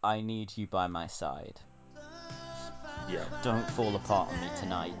 I need you by my side. Yeah. Don't fall apart on me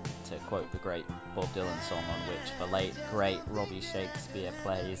tonight, to quote the great Bob Dylan song on which the late, great Robbie Shakespeare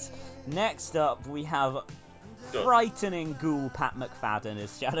plays. Next up, we have frightening ghoul Pat McFadden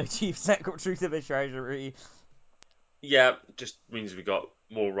as Shadow Chief Secretary to the Treasury. Yeah, just means we got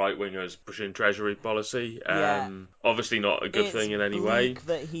more right-wingers pushing Treasury policy. Obviously not a good thing in any way. It's bleak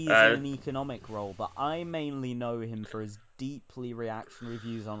that he's in an economic role, but I mainly know him for his deeply reactionary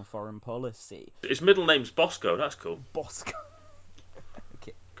views on foreign policy. His middle name's Bosco, that's cool. Bosco.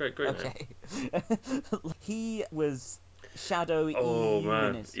 Okay. Great name. He was Shadow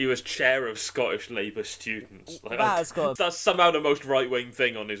Minister. He was chair of Scottish Labour students. That's somehow the most right-wing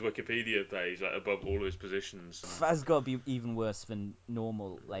thing on his Wikipedia page, like above all of his positions. That's got to be even worse than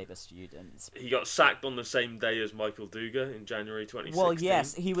normal Labour students. He got sacked on the same day as Michael Doogar in January 2016. Well,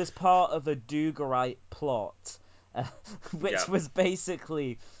 yes, he was part of a Doogarite plot. Which was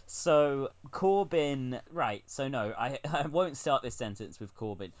basically, so Corbyn, right, so no, I won't start this sentence with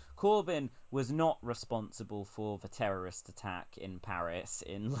Corbyn. Corbyn was not responsible for the terrorist attack in Paris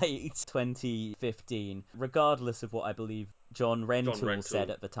in late 2015, regardless of what I believe John Rentoul said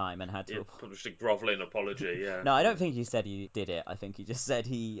at the time and had to publish a grovelling apology. No, I don't think he said he did it. I think he just said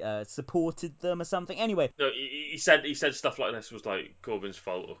he supported them or something. Anyway, no, he said stuff like this was like Corbyn's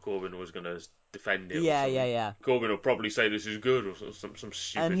fault, or Corbyn was going to defend it. Yeah. Corbyn will probably say this is good, or some stupid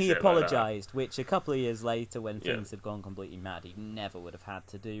shit. And he apologised, like which a couple of years later, when things had gone completely mad, he never would have had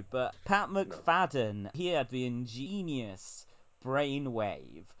to do. But Pat McFadden, he had the ingenious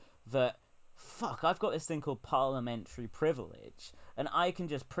brainwave that, fuck, I've got this thing called parliamentary privilege, and I can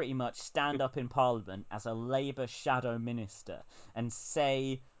just pretty much stand up in Parliament as a Labour shadow minister and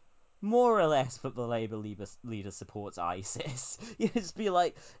say, more or less, that the Labour leader supports ISIS. You just be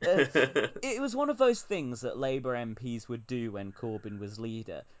like, it was one of those things that Labour MPs would do when Corbyn was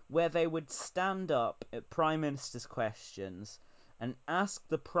leader, where they would stand up at Prime Minister's questions and ask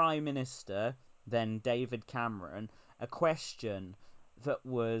the Prime Minister, then David Cameron, a question that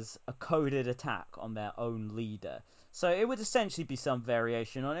was a coded attack on their own leader. So it would essentially be some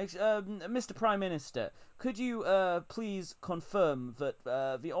variation on it. Mr. Prime Minister, could you please confirm that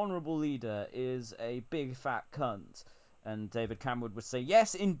the Honourable Leader is a big fat cunt? And David Cameron would say,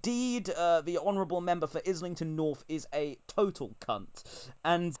 yes, indeed, the Honourable Member for Islington North is a total cunt.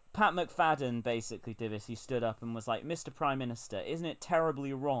 And Pat McFadden basically did this. He stood up and was like, Mr. Prime Minister, isn't it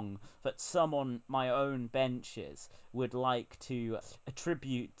terribly wrong that some on my own benches would like to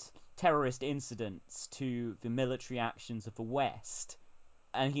attribute terrorist incidents to the military actions of the West?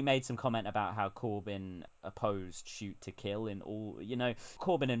 And he made some comment about how Corbyn opposed shoot to kill in all,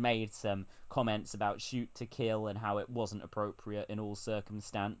 Corbyn had made some comments about shoot to kill and how it wasn't appropriate in all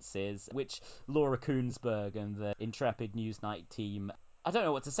circumstances, which Laura Kuenssberg and the intrepid Newsnight team, I don't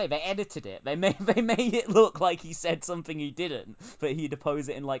know what to say. They edited it. They made it look like he said something he didn't, but he'd oppose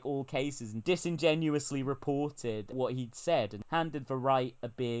it in like all cases, and disingenuously reported what he'd said and handed the right a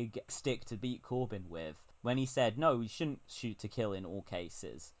big stick to beat Corbyn with. When he said, no, we shouldn't shoot to kill in all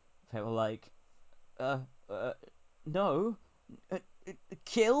cases. They were like, no,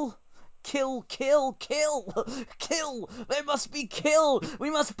 kill? Kill! There must be kill! We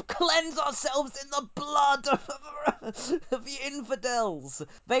must cleanse ourselves in the blood of the infidels!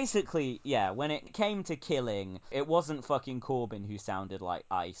 Basically, yeah, when it came to killing, it wasn't fucking Corbyn who sounded like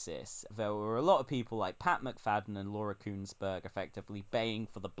ISIS. There were a lot of people like Pat McFadden and Laura Kuenssberg effectively baying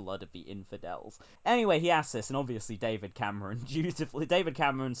for the blood of the infidels. Anyway, he asked this, and obviously David Cameron,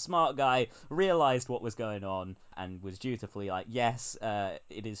 smart guy, realised what was going on, and was dutifully like, yes,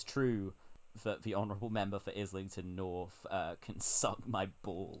 it is true. that the honourable member for Islington North can suck my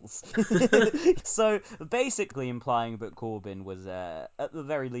balls. So basically implying that Corbyn was, at the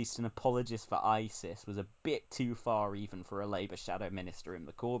very least, an apologist for ISIS was a bit too far even for a Labour shadow minister in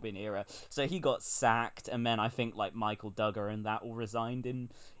the Corbyn era. So he got sacked, and then I think like Michael Duggar and that all resigned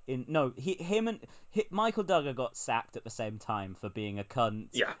Michael Duggar got sacked at the same time for being a cunt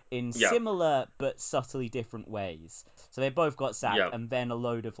in similar but subtly different ways. So they both got sacked, and then a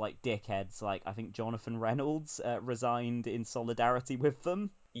load of like dickheads, like I think Jonathan Reynolds, resigned in solidarity with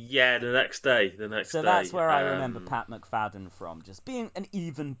them. Yeah, the next day. So that's where I remember Pat McFadden from, just being an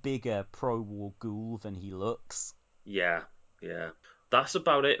even bigger pro-war ghoul than he looks. Yeah. That's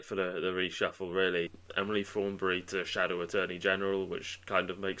about it for the reshuffle, really. Emily Thornberry to Shadow Attorney General, which kind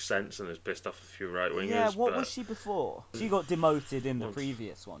of makes sense and has pissed off a few right-wingers. Yeah, what was she before? She got demoted in the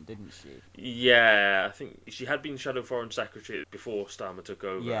previous one, didn't she? Yeah, I think she had been Shadow Foreign Secretary before Starmer took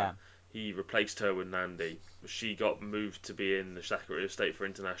over. Yeah. He replaced her with Nandy. She got moved to be in the Secretary of State for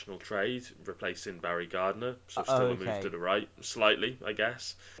International Trade, replacing Barry Gardner. So still a move to the right, slightly, I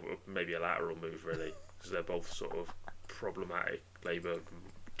guess. Or maybe a lateral move, really, because they're both sort of problematic Labour,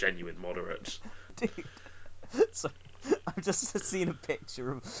 genuine moderates. So I've just seen a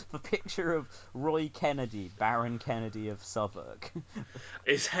picture of Roy Kennedy, Baron Kennedy of Southwark.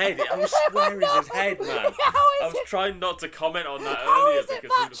 His head, I swear it's his head, man. I was trying not to comment on that earlier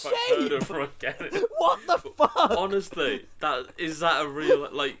because who the fuck's heard of Roy Kennedy? What the fuck? Honestly, is that a real,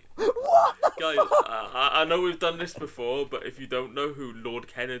 like... What the guys, fuck? I know we've done this before, but if you don't know who Lord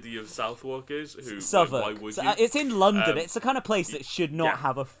Kennedy of Southwark is, Southwark. why would you? It's in London. It's the kind of place that should not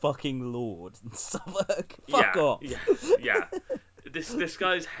have a fucking lord. Southwark. Fuck off. Yeah. This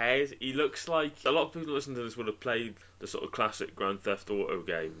guy's head, he looks like... A lot of people listening to this would have played the sort of classic Grand Theft Auto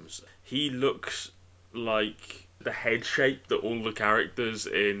games. He looks like the head shape that all the characters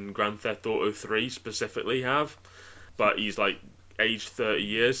in Grand Theft Auto 3 specifically have. But he's like aged 30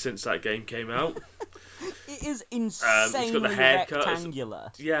 years since that game came out. It is insanely he's got the haircut.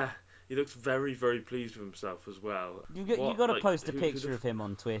 rectangular. Yeah, he looks very, very pleased with himself as well. You got to post a picture of him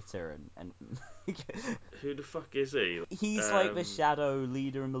on Twitter and who the fuck is he? He's like the shadow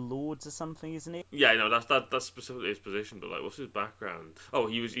leader in the Lords or something, isn't he? Yeah, no, that's specifically his position. But like, what's his background? Oh,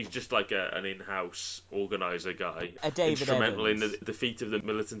 he's just like an in-house organizer guy, a David instrumental Evans. in the defeat of the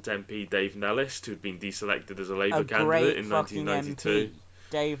militant MP Dave Nellis, who'd been deselected as a Labour candidate in 1992. MP.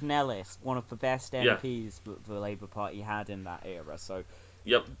 Dave Nellis, one of the best MPs that the Labour Party had in that era. So,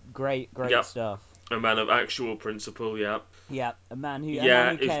 great stuff. A man of actual principle, Yeah, a man who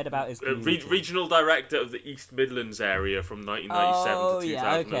cared about his community. Regional director of the East Midlands area from 1997 to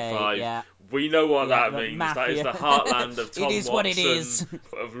 2005. Yeah. We know what that means. Mafia. That is the heartland of Tom It is Watson, what it is.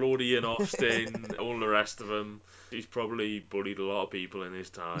 of Lord Ian Austin, all the rest of them. He's probably bullied a lot of people in his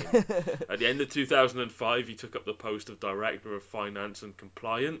time. At the end of 2005, he took up the post of Director of Finance and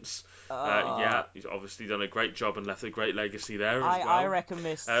Compliance. He's obviously done a great job and left a great legacy there as well. I reckon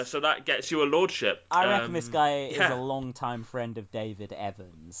this... so that gets you a lordship. I reckon this guy is a long-time friend of David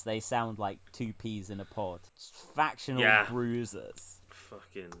Evans. They sound like two peas in a pod. Factional bruisers.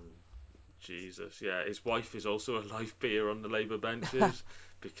 Fucking Jesus, yeah. His wife is also a life peer on the Labour benches.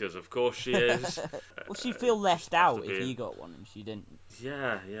 Because of course she is. Well, she'd feel left out if he got one and she didn't.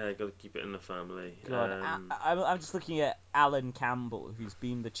 Yeah, got to keep it in the family. God, I'm just looking at Alan Campbell, who's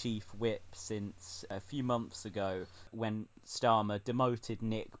been the chief whip since a few months ago when Starmer demoted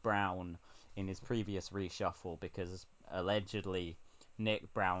Nick Brown in his previous reshuffle because allegedly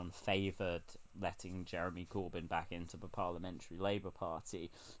Nick Brown favoured letting Jeremy Corbyn back into the Parliamentary Labour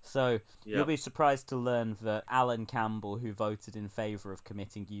Party. So you'll be surprised to learn that Alan Campbell, who voted in favour of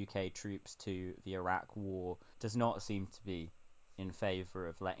committing UK troops to the Iraq War, does not seem to be in favour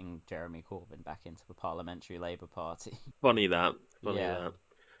of letting Jeremy Corbyn back into the Parliamentary Labour Party. Funny that.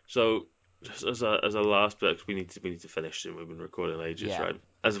 So, just as a last bit, because we need to finish soon. We've been recording ages, right?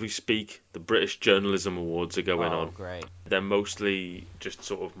 As we speak, the British Journalism Awards are going on. Oh, great. They're mostly just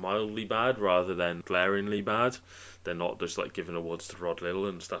sort of mildly bad rather than glaringly bad. They're not just like giving awards to Rod Liddle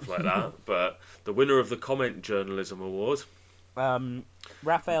and stuff like that. But the winner of the Comment Journalism Award...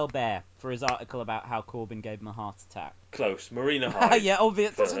 Raphael Bear, for his article about how Corbyn gave him a heart attack. Close. Marina Hyde. Yeah,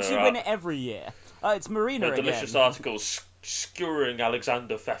 obvious. Doesn't she win it every year? It's Marina again. Delicious articles skewering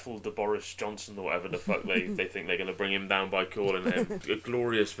Alexander Pfeffel to Boris Johnson or whatever the fuck they think they're going to bring him down by calling him. A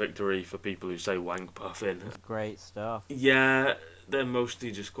glorious victory for people who say wank puffin. Great stuff. Yeah, they're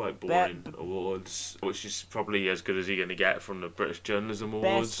mostly just quite boring awards, which is probably as good as you're going to get from the British Journalism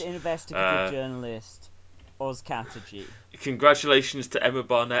Awards. Best investigative journalist, Ozcatagy. Congratulations to Emma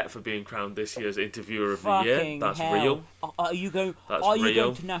Barnett for being crowned this year's Interviewer of the Year. Fucking That's hell. real. Are you going? That's Are you real.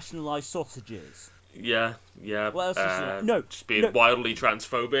 going to nationalise sausages? Yeah. What else is she like? No, just being wildly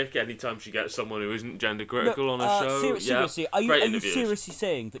transphobic anytime she gets someone who isn't gender critical on a show. Seriously, are you interviews. seriously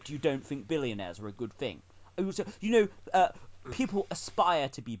saying that you don't think billionaires are a good thing? People aspire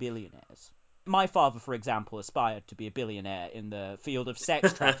to be billionaires. My father, for example, aspired to be a billionaire in the field of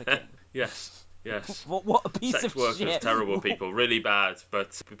sex trafficking. Yes. What a piece sex of workers, shit. terrible people, really bad.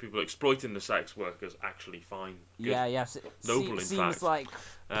 But people exploiting the sex workers, actually fine. Good. Yeah. Noble, in seems fact. like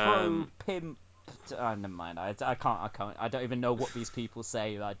pro pimp. Never mind. I can't. I don't even know what these people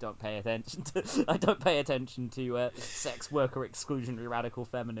say. I don't pay attention to. I don't pay attention to sex worker exclusionary radical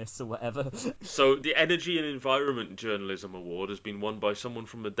feminists or whatever. So the Energy and Environment Journalism Award has been won by someone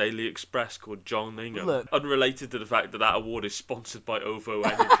from the Daily Express called John Ingham. Look, unrelated to the fact that award is sponsored by OVO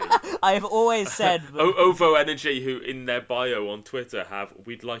Energy. I have always said that... OVO Energy, who in their bio on Twitter have,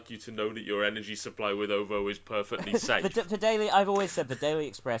 "We'd like you to know that your energy supply with OVO is perfectly safe." I've always said the Daily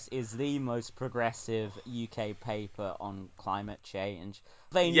Express is the most progressive UK paper on climate change.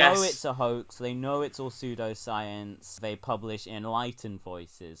 They know it's a hoax, they know it's all pseudoscience, they publish enlightened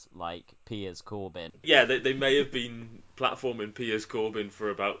voices like Piers Corbyn. Yeah, they may have been platforming Piers Corbyn for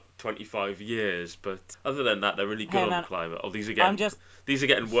about 25 years, but other than that, they're really good on climate. Oh, these are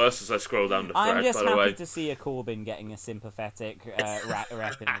getting worse as I scroll down the thread, I'm just by the way. happy to see a Corbyn getting a sympathetic rep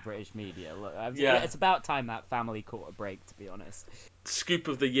in the British media. Look, it's about time that family caught a break, to be honest. Scoop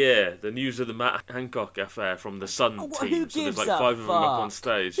of the year, the news of the Matt Hancock affair from the Sun team. So there's like 5 of them up on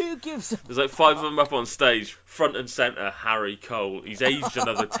stage. Who gives a There's like 5 of them up on stage, front and centre, Harry Cole. He's aged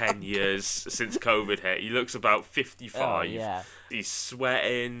another 10 years since COVID hit. He looks about 55. Oh, yeah. He's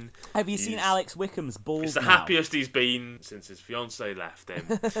sweating. Have you seen Alex Wickham's bald It's the now? happiest he's been since his fiancée left him.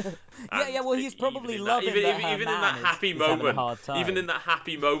 Well, he's probably loving even that in that happy is having a moment, hard time. even in that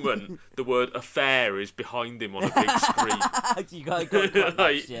happy moment, the word affair is behind him on a big screen. You gotta cut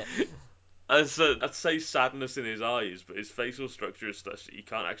that shit. I'd say sadness in his eyes, but his facial structure is such that you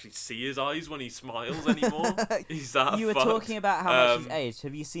can't actually see his eyes when he smiles anymore. He's that You were fucked. talking about how much he's aged.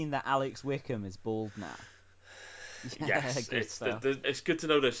 Have you seen that Alex Wickham is bald now? Yes, it's good to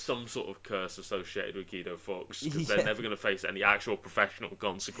know there's some sort of curse associated with Guido Fawkes, because they're never going to face any actual professional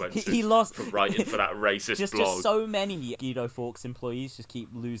consequences for writing for that racist blog. Just so many Guido Fawkes employees just keep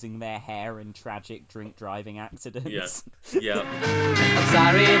losing their hair in tragic drink driving accidents. Yeah. I'm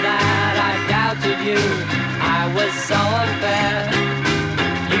sorry that I doubted you. I was so unfair.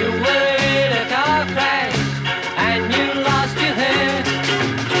 You were in a car crash and you lost your hair.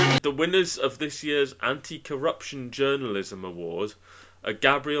 The winners of this year's Anti-Corruption Journalism Award are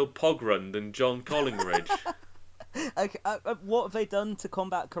Gabriel Pogrund and John Collingridge. What have they done to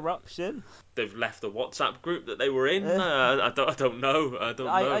combat corruption? They've left the WhatsApp group that they were in. I don't know. I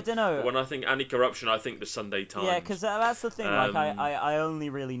don't know. But when I think anti-corruption, I think the Sunday Times. Yeah, because that's the thing. I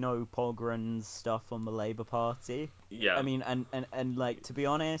only really know Pogrund's stuff on the Labour Party. Yeah. I mean, and like, to be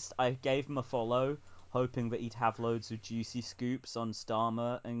honest, I gave him a follow, hoping that he'd have loads of juicy scoops on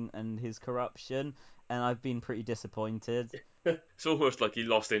Starmer and his corruption, and I've been pretty disappointed. It's almost like he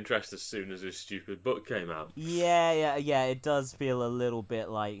lost interest as soon as his stupid book came out. Yeah, it does feel a little bit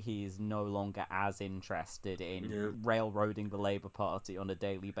like he's no longer as interested in railroading the Labour Party on a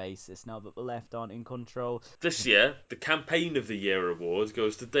daily basis now that the left aren't in control. This year, the Campaign of the Year award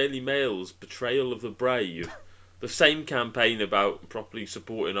goes to Daily Mail's Betrayal of the Brave. The same campaign about properly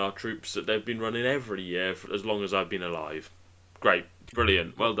supporting our troops that they've been running every year for as long as I've been alive. Great.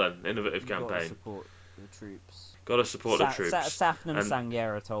 Brilliant. Well done. Innovative campaign. Gotta support the troops. Gotta support the troops. Safnam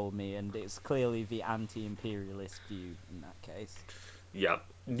Sanghera told me, and it's clearly the anti-imperialist view in that case. Yeah.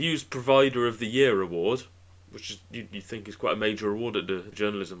 News Provider of the Year award, which is, you think is quite a major award at the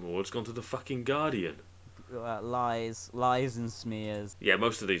Journalism Awards, gone to the fucking Guardian. Lies and smears. Yeah,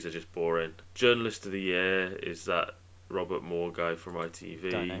 most of these are just boring. Journalist of the Year is that Robert Moore guy from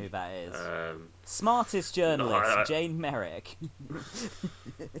ITV. Don't know who that is. Smartest journalist, Jane Merrick.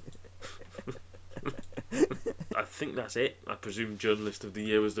 I think that's it. I presume Journalist of the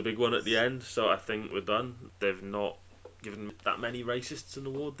Year was the big one at the end, so I think we're done. They've not given that many racists an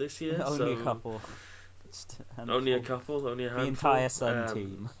award this year. Only a couple. Only a couple, only a handful. The entire Sun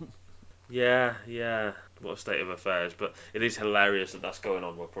team. Yeah. What a state of affairs. But it is hilarious that that's going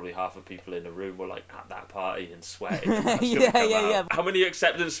on where probably half of people in the room were like at that party and sweating. And Yeah. How many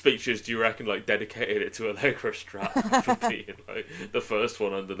acceptance speeches do you reckon like dedicated it to Allegra Stratt for being like the first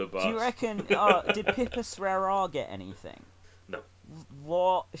one under the bus? Do you reckon? Did Pippa Srerar get anything? No.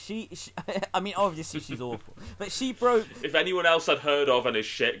 What? she I mean, obviously she's awful, but she broke. If anyone else I'd heard of and his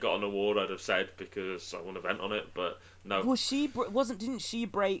shit got an award, I'd have said, because I want to vent on it, but no. Well, didn't she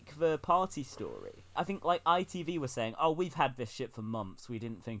break the party story? I think like ITV was saying, oh, we've had this shit for months. We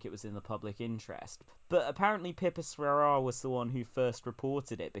didn't think it was in the public interest. But apparently Pippa Sverrar was the one who first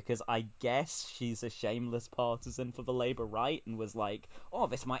reported it, because I guess she's a shameless partisan for the Labour right and was like, oh,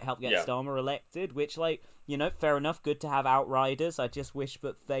 this might help get Starmer elected, which, like, you know, fair enough, good to have outriders. I just wish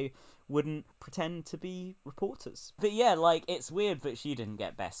that they wouldn't pretend to be reporters. But yeah, like, it's weird that she didn't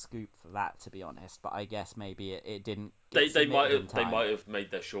get best scoop for that, to be honest, but I guess maybe it didn't. They might have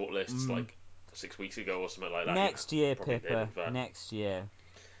made their shortlists like 6 weeks ago or something like that. Next year, Pippa. Next year,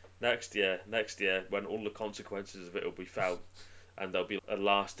 when all the consequences of it will be felt, and there'll be a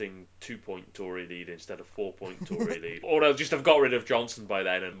lasting 2-point Tory lead instead of 4-point Tory lead, or they'll just have got rid of Johnson by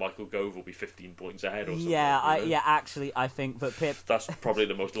then, and Michael Gove will be 15 points ahead or something. Actually, I think that that's probably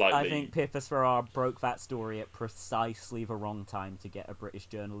the most likely. I think Pippa Sverrar broke that story at precisely the wrong time to get a British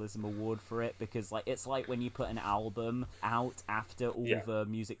Journalism Award for it, because like it's like when you put an album out after all the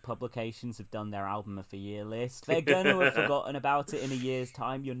music publications have done their album of the year list. They're going to have forgotten about it in a year's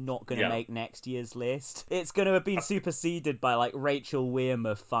time. You're not going to make next year's list. It's going to have been superseded by like Rachel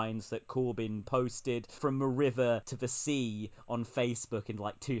Wearmouth finds that Corbyn posted from the river to the sea on Facebook in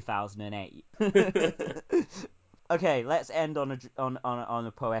like 2008. Okay, let's end on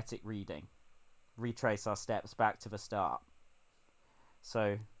a poetic reading. Retrace our steps back to the start.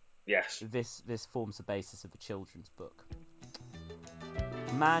 So, yes, this forms the basis of a children's book.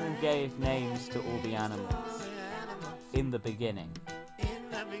 Man gave names to all the animals. In the beginning.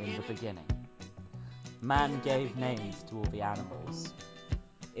 In the beginning. Man gave names to all the animals.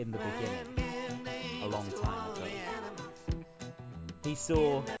 In the beginning. A long time ago.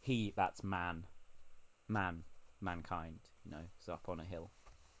 That's man. Mankind, you know, is up on a hill.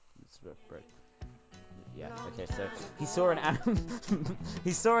 So he saw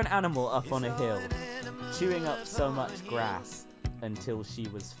an animal up on a hill, chewing up so much grass until she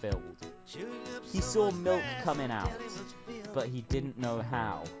was filled. He saw milk coming out, but he didn't know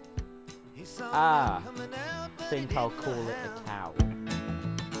how. Think I'll call it a cow.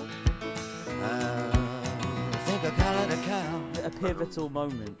 Think I'll call it a cow. A pivotal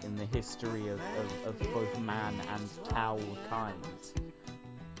moment in the history of both man and cow kind,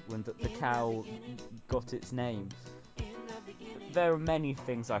 when the cow got its name. There are many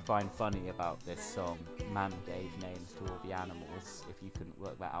things I find funny about this song. Man gave names to all the animals, if you couldn't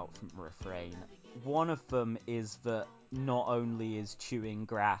work that out from the refrain. One of them is that not only is chewing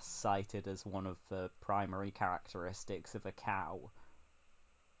grass cited as one of the primary characteristics of a cow,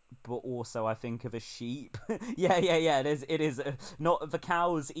 but also I think of a sheep. It is not the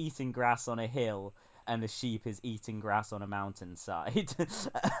cow's eating grass on a hill, and the sheep is eating grass on a mountainside.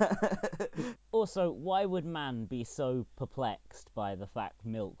 Also, why would man be so perplexed by the fact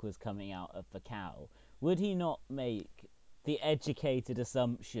milk was coming out of the cow? Would he not make the educated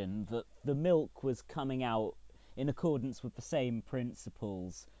assumption that the milk was coming out in accordance with the same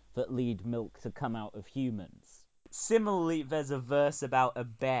principles that lead milk to come out of humans? Similarly, there's a verse about a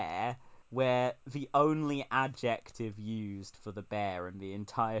bear where the only adjective used for the bear in the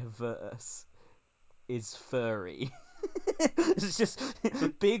entire verse is furry. It's just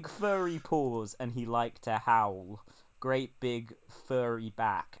big furry paws and he liked to howl. Great big furry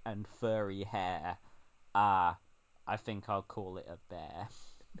back and furry hair. I think I'll call it a bear.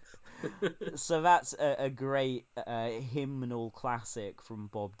 So that's a great hymnal classic from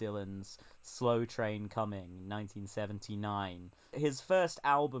Bob Dylan's Slow Train Coming, 1979. His first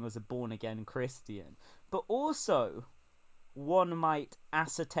album as a born-again Christian. But also, one might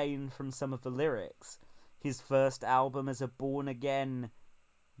ascertain from some of the lyrics, his first album as a born-again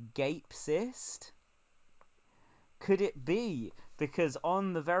gapesist? Could it be? Because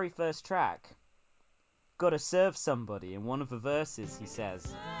on the very first track, Gotta Serve Somebody, in one of the verses he says,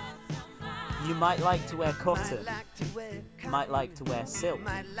 you might like to wear cotton, might like to wear silk,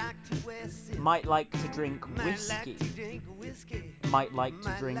 might like to drink whiskey, might like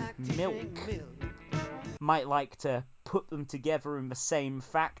to drink milk, might like to put them together in the same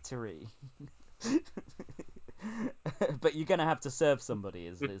factory. But you're going to have to serve somebody,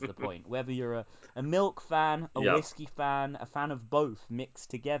 is the point. Whether you're a milk fan, a whiskey fan, a fan of both mixed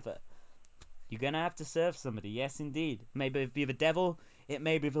together, you're going to have to serve somebody. Yes, indeed. Maybe it be the devil, it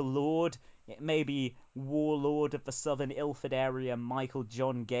may be the Lord, it may be warlord of the Southern Ilford area, Michael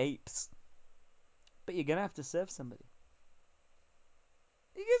John Gapes. But you're going to have to serve somebody.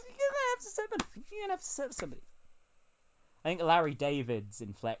 You're going to have to serve somebody. You're going to have to serve somebody. I think Larry David's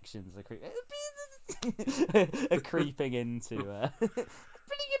inflections are creeping into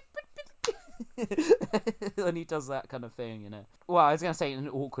he does that kind of thing, Well, I was going to say an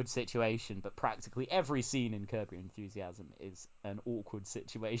awkward situation, but practically every scene in Curb Your Enthusiasm is an awkward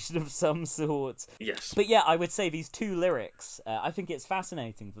situation of some sort. Yes. But yeah, I would say these two lyrics, I think it's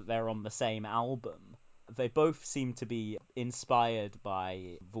fascinating that they're on the same album. They both seem to be inspired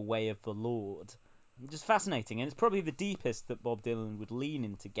by the way of the Lord. Just fascinating, and it's probably the deepest that Bob Dylan would lean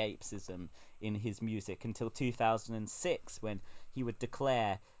into Gapesism in his music until 2006, when he would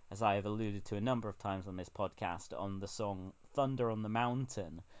declare, as I have alluded to a number of times on this podcast, on the song Thunder on the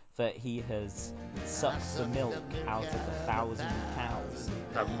Mountain, that he has sucked the milk out of 1,000 cows.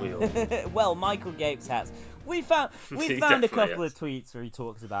 Haven't we all? Well, Michael Gapes has. We found a couple of tweets where he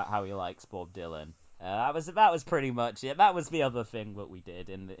talks about how he likes Bob Dylan. That was pretty much it. That was the other thing that we did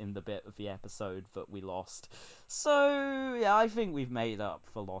in the bit of the episode that we lost. So yeah, I think we've made up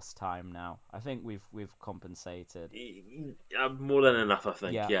for lost time now. I think we've compensated. More than enough, I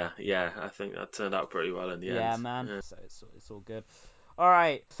think. Yeah. Yeah. I think that turned out pretty well in the end. Yeah, man. So it's all good. All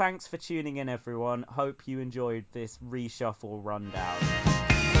right, thanks for tuning in, everyone. Hope you enjoyed this reshuffle rundown.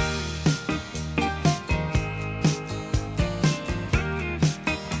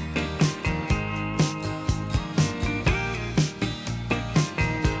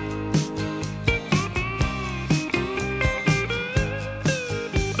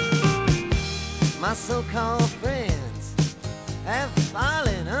 My so-called friends have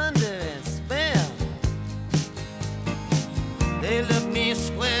fallen under its spell. They look me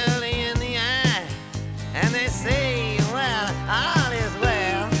squarely in the eye and they say, well, all is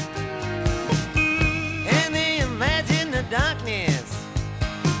well. And they imagine the darkness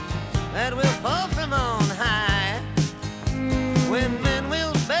that will fall from on high, when men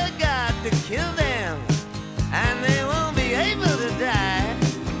will beg God to kill them and they won't be able to die.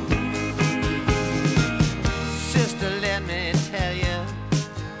 Sister, let me tell you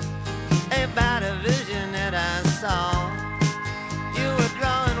about a vision that I saw. You were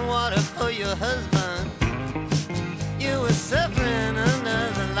drawing water for your husband